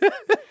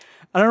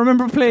 and I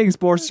rember playing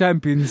Sports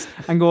Champions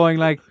and going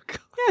like,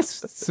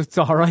 yes, it's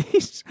all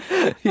right.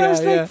 I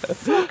was like,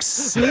 fuck's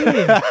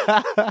sake.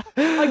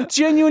 I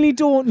genuinely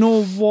don't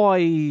know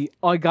why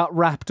I got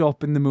wrapped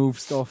up in the Move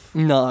stuff.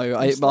 No,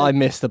 I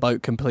missed the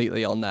boat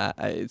completely on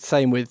that.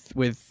 Same with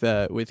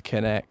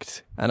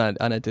Kinect, and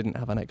I didn't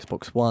have an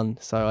Xbox One,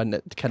 so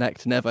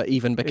Kinect never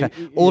even became.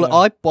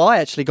 I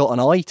actually got an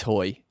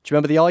iToy. Do you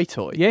remember the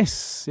iToy?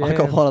 Yes, I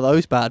got one of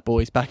those bad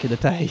boys back in the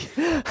day.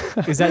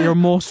 Is that your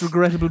most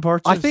regrettable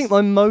purchase? I think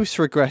my most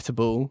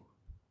regrettable.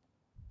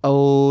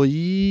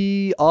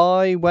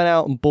 I went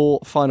out and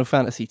bought Final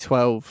Fantasy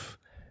 12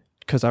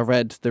 because I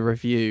read the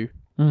review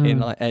in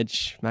like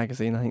Edge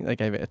magazine. I think they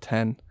gave it a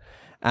 10,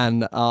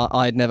 and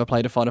I'd never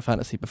played a Final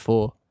Fantasy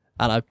before.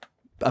 And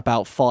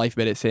about 5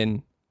 minutes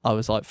in, I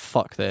was like,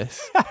 "Fuck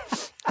this!"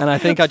 And I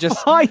think I just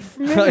 5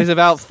 minutes. It was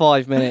about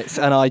 5 minutes,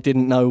 and I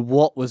didn't know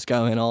what was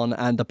going on,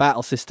 and the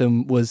battle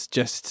system was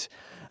just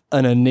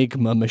an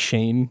enigma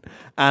machine,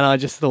 and I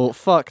just thought,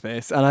 fuck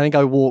this. And I think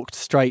I walked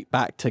straight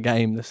back to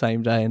game the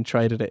same day and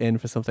traded it in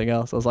for something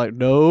else. I was like,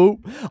 no.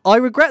 I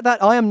regret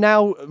that. I am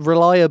now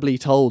reliably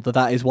told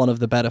that is one of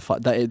the better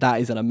that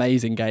is an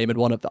amazing game, and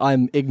one of the,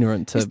 I'm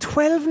ignorant to. Is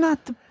 12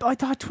 not the, I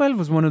thought 12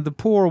 was one of the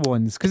poor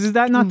ones, because is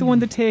that not the one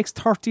that takes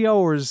 30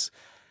 hours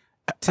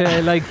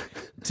to like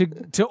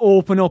to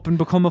open up and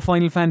become a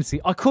Final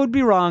Fantasy? I could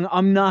be wrong.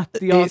 I'm not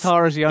the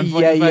authority on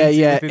Final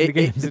Fantasy within the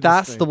games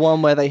that's industry. the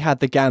one where they had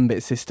the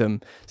Gambit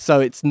system, so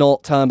it's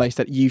not turn-based.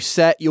 That you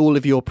set all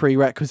of your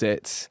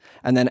prerequisites,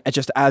 and then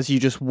just as you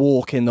just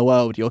walk in the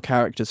world, your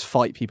characters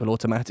fight people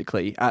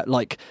automatically at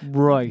like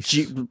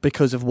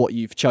because of what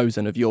you've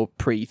chosen of your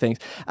pre-things.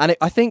 And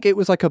I think it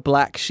was like a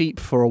black sheep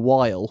for a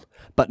while,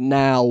 but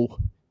now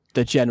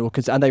the general,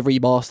 and they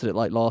remastered it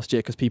like last year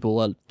because people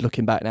are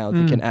looking back now and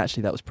thinking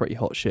actually that was pretty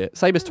hot shit.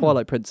 Same as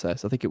Twilight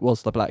Princess. I think it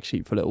was the black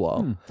sheep for a little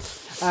while.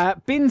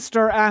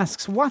 Binster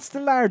asks, what's the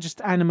largest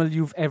animal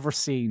you've ever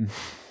seen?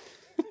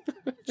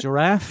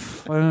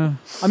 Giraffe? I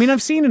mean,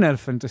 I've seen an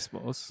elephant, I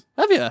suppose.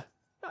 Have you?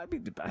 I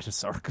mean, at a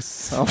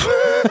circus.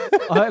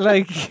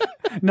 Like,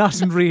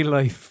 not in real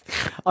life.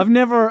 I've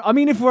never. I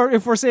mean, if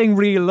we're saying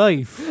real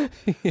life,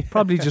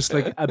 probably just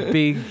like a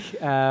big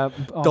dog.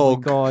 Oh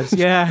my God,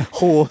 yeah,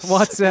 horse.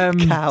 What's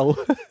cow?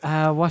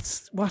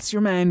 What's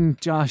your man,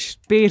 Josh?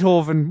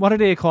 Beethoven. What are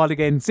they called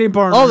again? St.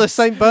 Bernard. Oh, the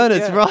St.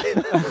 Bernards, Yeah. right?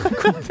 I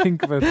couldn't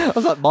think of it. I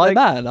was like, my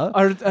man. Huh?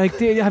 Or like,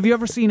 have you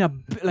ever seen a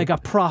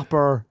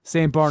proper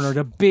St. Bernard?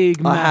 A big,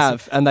 I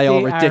massive, have, and they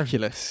are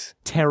ridiculous.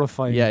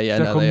 Terrifying. Yeah, they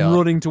no, come they are.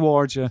 running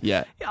towards you.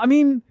 Yeah. I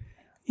mean,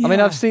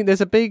 I've seen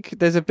there's a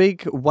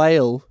big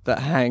whale that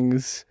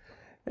hangs.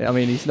 I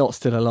mean, he's not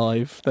still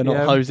alive. They're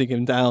not hosing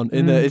him down.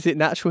 Is it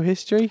Natural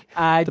History?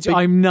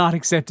 I'm not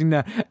accepting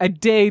that. A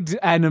dead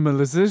animal,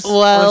 is it?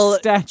 Well, or a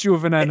statue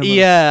of an animal.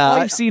 Yeah.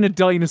 I've seen a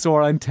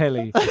dinosaur on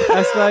telly.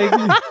 That's like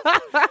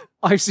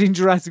I've seen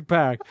Jurassic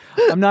Park.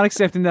 I'm not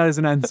accepting that as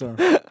an answer.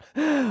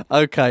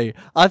 Okay,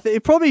 I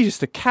think probably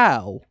just a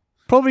cow.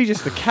 Probably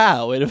just a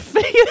cow in a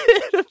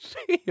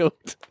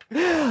field.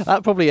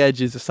 That probably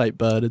edges of St.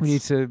 Bernards. We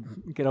need to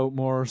get out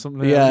more or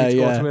something. Yeah, We need to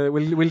yeah. go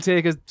to we'll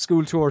take a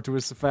school tour to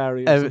a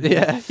safari. Or something.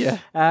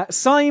 Yeah.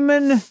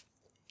 Simon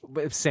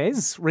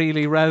says,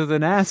 really, rather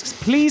than asks,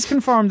 please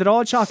confirm that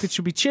all chocolate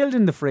should be chilled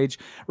in the fridge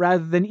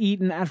rather than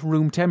eaten at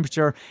room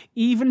temperature,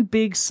 even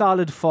big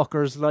solid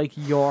fuckers like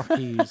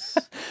Yorkies.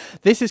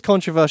 This is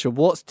controversial.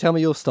 Tell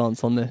me your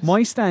stance on this.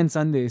 My stance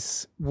on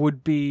this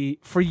would be,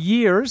 for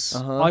years,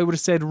 I would have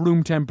said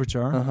room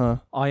temperature.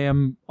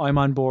 I'm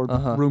on board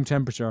with room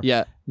temperature.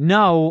 Yeah.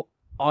 Now,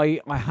 I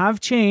have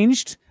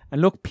changed.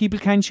 And look, people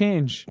can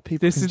change.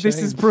 This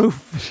is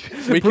proof.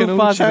 We proof can all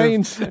positive.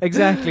 change.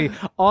 Exactly.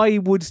 I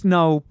would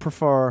now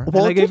prefer. What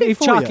like did it if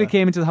for chocolate you?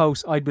 came into the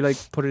house, I'd be like,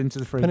 put it into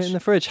the fridge. Put it in the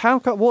fridge.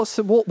 What was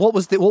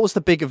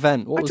the big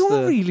event? What I was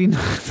don't the really know.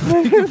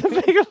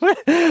 the big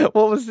event?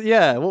 What was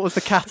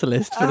the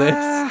catalyst for this?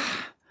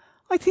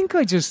 I think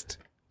I just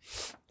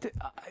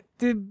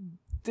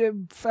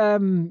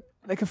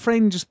like a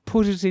friend just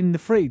put it in the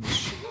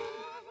fridge.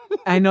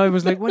 And I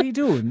was like, what are you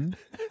doing?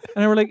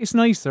 And they were like, it's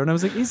nicer. And I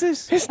was like, is it?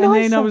 It's and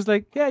then I nicer. was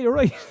like, yeah, you're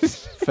right.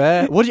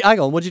 Fair. Hang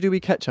on, what did you do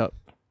with ketchup?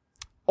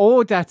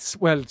 Oh,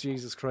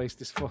 Jesus Christ,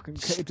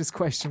 this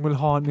question will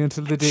haunt me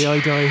until the day I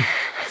die.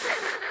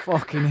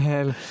 Fucking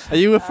hell. Are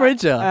you a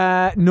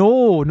fridger?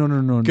 No.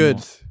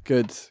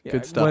 Good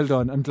Yeah, stuff. Well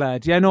done, I'm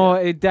glad. Yeah,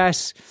 no,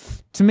 that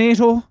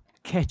tomato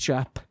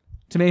catsup,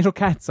 tomato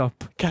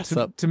ketchup,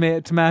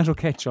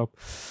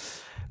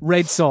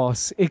 red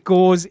sauce, it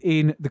goes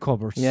in the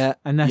cupboard. Yeah,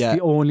 and that's yeah.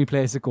 the only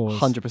place it goes.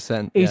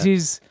 100%. It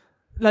is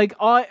like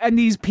and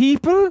these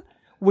people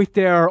with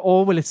their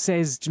it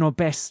says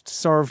best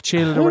served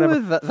chilled or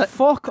whatever.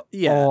 Fuck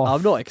off.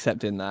 I'm not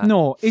accepting that.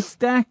 No, it's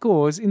that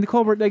goes in the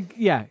cupboard. Like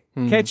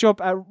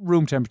ketchup at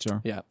room temperature.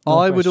 Yeah, No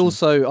I would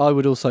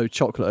question. also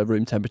chocolate at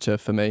room temperature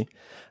for me.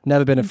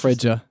 Never been a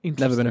fridger.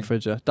 Never been a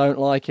fridger. Don't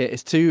like it.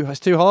 It's too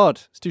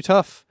hard. It's too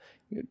tough.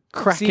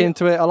 Crack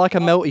into it. I like a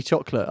melty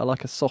chocolate. I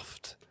like a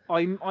soft.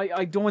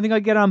 I don't think I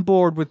get on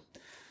board with.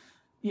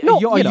 A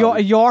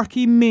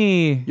Yorkie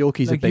may.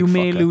 Yorkie's a like big you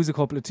may fucker. lose a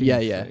couple of teeth.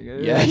 Yeah.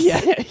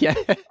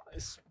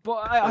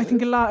 But I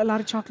think a lot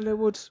of chocolate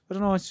would. I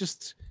don't know. It's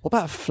just What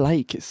about a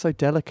flake? It's so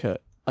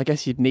delicate. I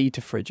guess you'd need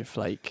to fridge a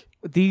flake.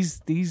 these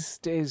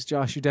days,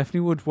 Josh. You definitely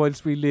would.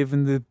 Whilst we live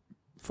in the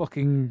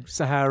fucking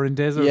Saharan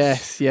desert.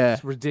 Yes, yeah.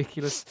 It's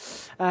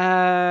ridiculous.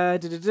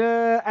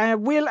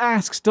 Will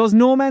asks, does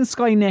No Man's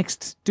Sky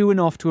Next do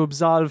enough to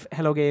absolve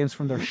Hello Games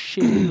from their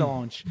shitty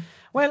launch?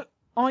 Well,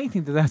 I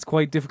think that's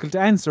quite difficult to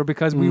answer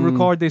because we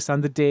record this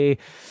on the day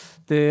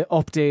the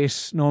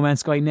update No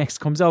Man's Sky Next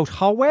comes out.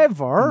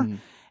 However,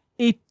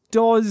 it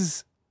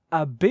does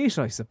a bit,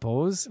 I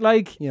suppose.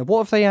 Like, Yeah, what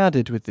have they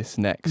added with this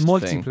next thing?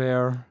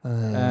 multiplayer.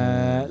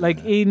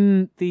 Like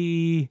in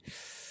the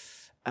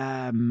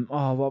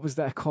what was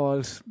that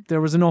called?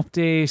 There was an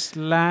update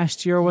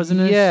last year,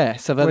 wasn't it? Yeah,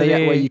 so Where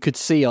where you could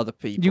see other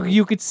people.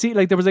 You could see,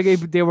 like, there was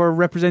they were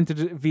represented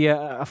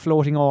via a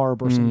floating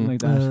orb or something like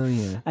that. Oh,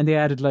 yeah. And they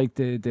added like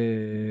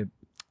the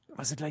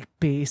was it like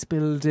base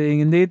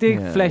building, and they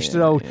fleshed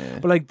it out. Yeah.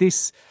 But like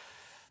this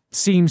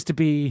seems to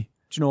be,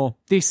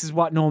 this is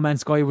what No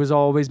Man's Sky was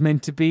always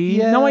meant to be.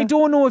 Yeah. Now I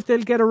don't know if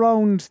they'll get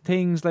around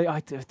things like,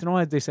 I don't know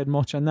if they said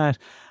much on that,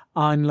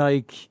 on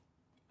like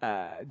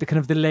the kind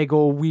of the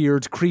Lego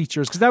weird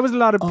creatures, because that was a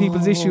lot of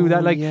people's issue,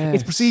 that like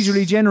it's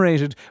procedurally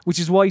generated, which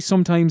is why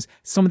sometimes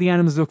some of the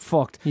animals look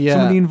fucked. Yeah.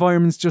 Some of the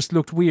environments just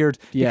looked weird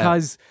Yeah.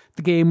 because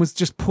the game was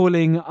just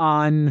pulling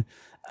on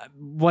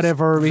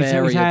whatever it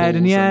had,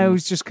 and Variables it and-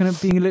 was just kind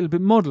of being a little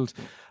bit muddled.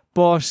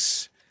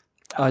 But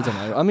I don't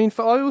know. I mean,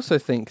 I also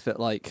think that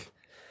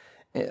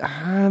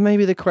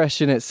maybe the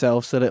question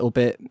itself's a little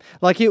bit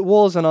like, it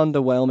was an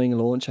underwhelming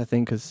launch, I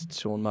think, because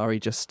Sean Murray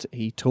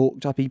he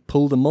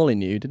pulled a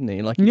Molyneux, didn't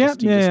he? Like he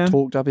just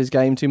talked up his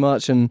game too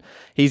much, and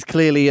he's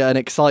clearly an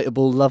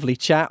excitable, lovely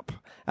chap,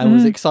 and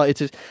was excited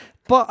to.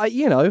 But I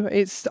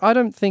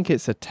don't think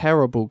it's a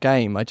terrible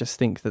game. I just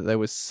think that there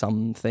was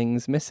some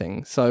things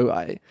missing. So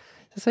I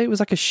say it was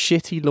like a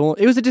shitty launch.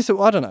 It was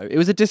It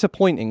was a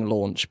disappointing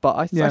launch, but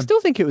I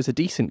still think it was a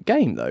decent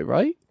game, though,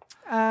 right?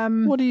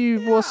 Did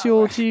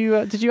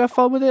you have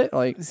fun with it?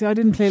 Like, see, I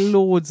didn't play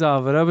loads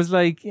of it. I was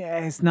like,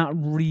 it's not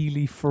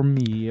really for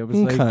me. I was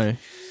like, it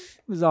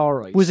was all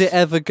right. Was it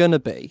ever gonna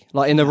be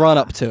like in the run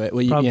up to it?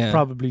 Where you,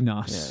 Probably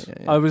not.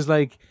 Yeah. I was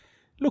like,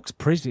 looks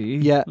pretty.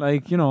 Yeah.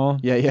 Like,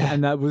 Yeah.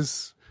 And that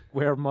was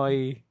where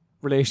my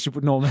relationship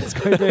with No Man's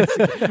Sky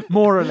basically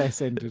more or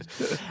less ended.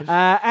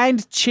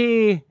 And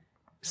Che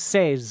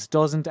says,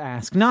 doesn't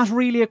ask. Not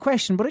really a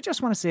question, but I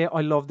just want to say I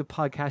love the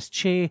podcast.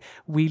 Che,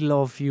 we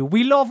love you.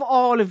 We love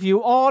all of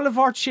you, all of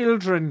our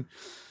children.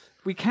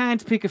 We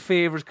can't pick a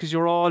favourite because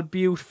you're all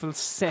beautiful,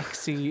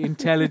 sexy,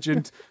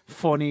 intelligent,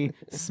 funny,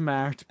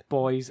 smart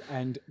boys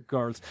and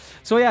girls.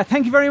 So yeah,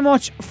 thank you very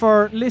much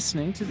for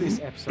listening to this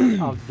episode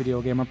of the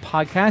Video Gamer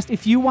Podcast.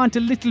 If you want a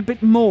little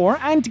bit more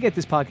and to get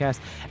this podcast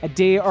a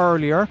day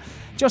earlier,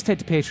 just head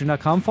to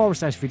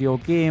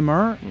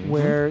patreon.com/videogamer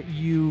where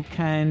you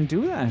can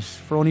do that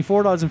for only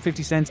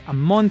 $4.50 a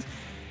month.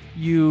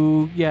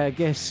 You'll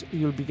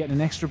be getting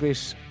an extra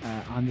bit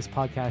on this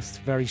podcast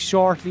very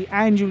shortly,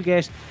 and you'll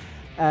get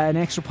an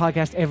extra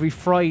podcast every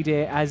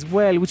Friday as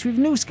well, which we've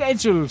a new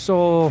schedule.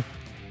 So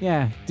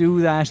yeah,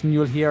 do that and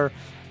you'll hear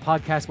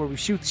podcasts where we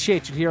shoot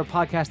shit. You'll hear a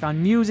podcast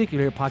on music, you'll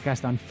hear a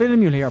podcast on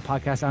film, you'll hear a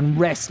podcast on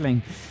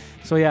wrestling.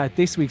 So yeah,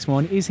 this week's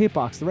one is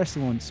Hitbox, the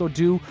wrestling one. So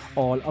do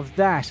all of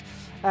that.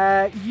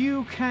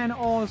 You can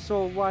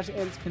also, what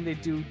else can they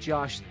do,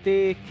 Josh?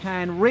 They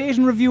can rate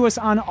and review us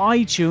on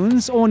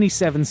iTunes, only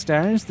 7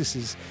 stars. This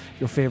is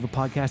your favourite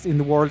podcast in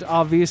the world,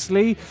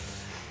 obviously.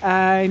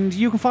 And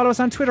you can follow us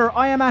on Twitter.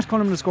 I am at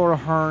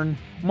Colin_Ahern.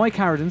 Mike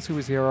Harridans, who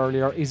was here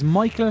earlier, is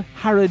Michael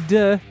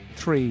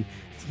Harrod3.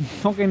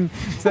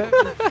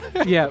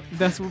 Yeah,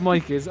 that's what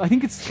Mike is. I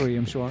think it's 3,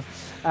 I'm sure.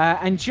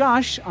 And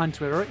Josh on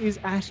Twitter is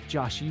at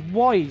Joshy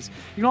Wise.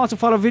 You can also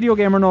follow Video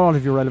Gamer on all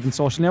of your relevant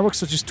social networks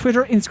such as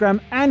Twitter, Instagram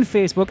and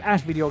Facebook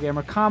at Video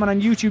Gamer. Comment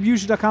on YouTube,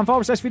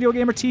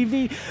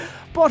 youtube.com/VideoGamerTV.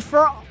 But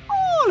for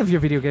all of your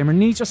Video Gamer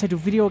needs, just head to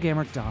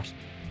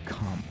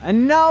videogamer.com.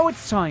 And now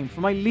it's time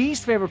for my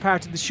least favourite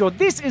part of the show.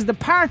 This is the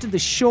part of the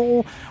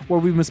show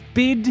where we must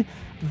bid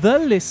the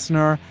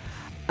listener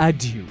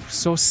adieu.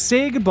 So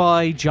say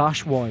goodbye,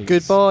 Josh Wise.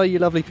 Goodbye, you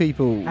lovely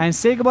people. And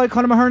say goodbye,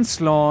 Colin Ahern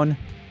Sloan.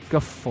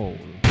 Gaffole.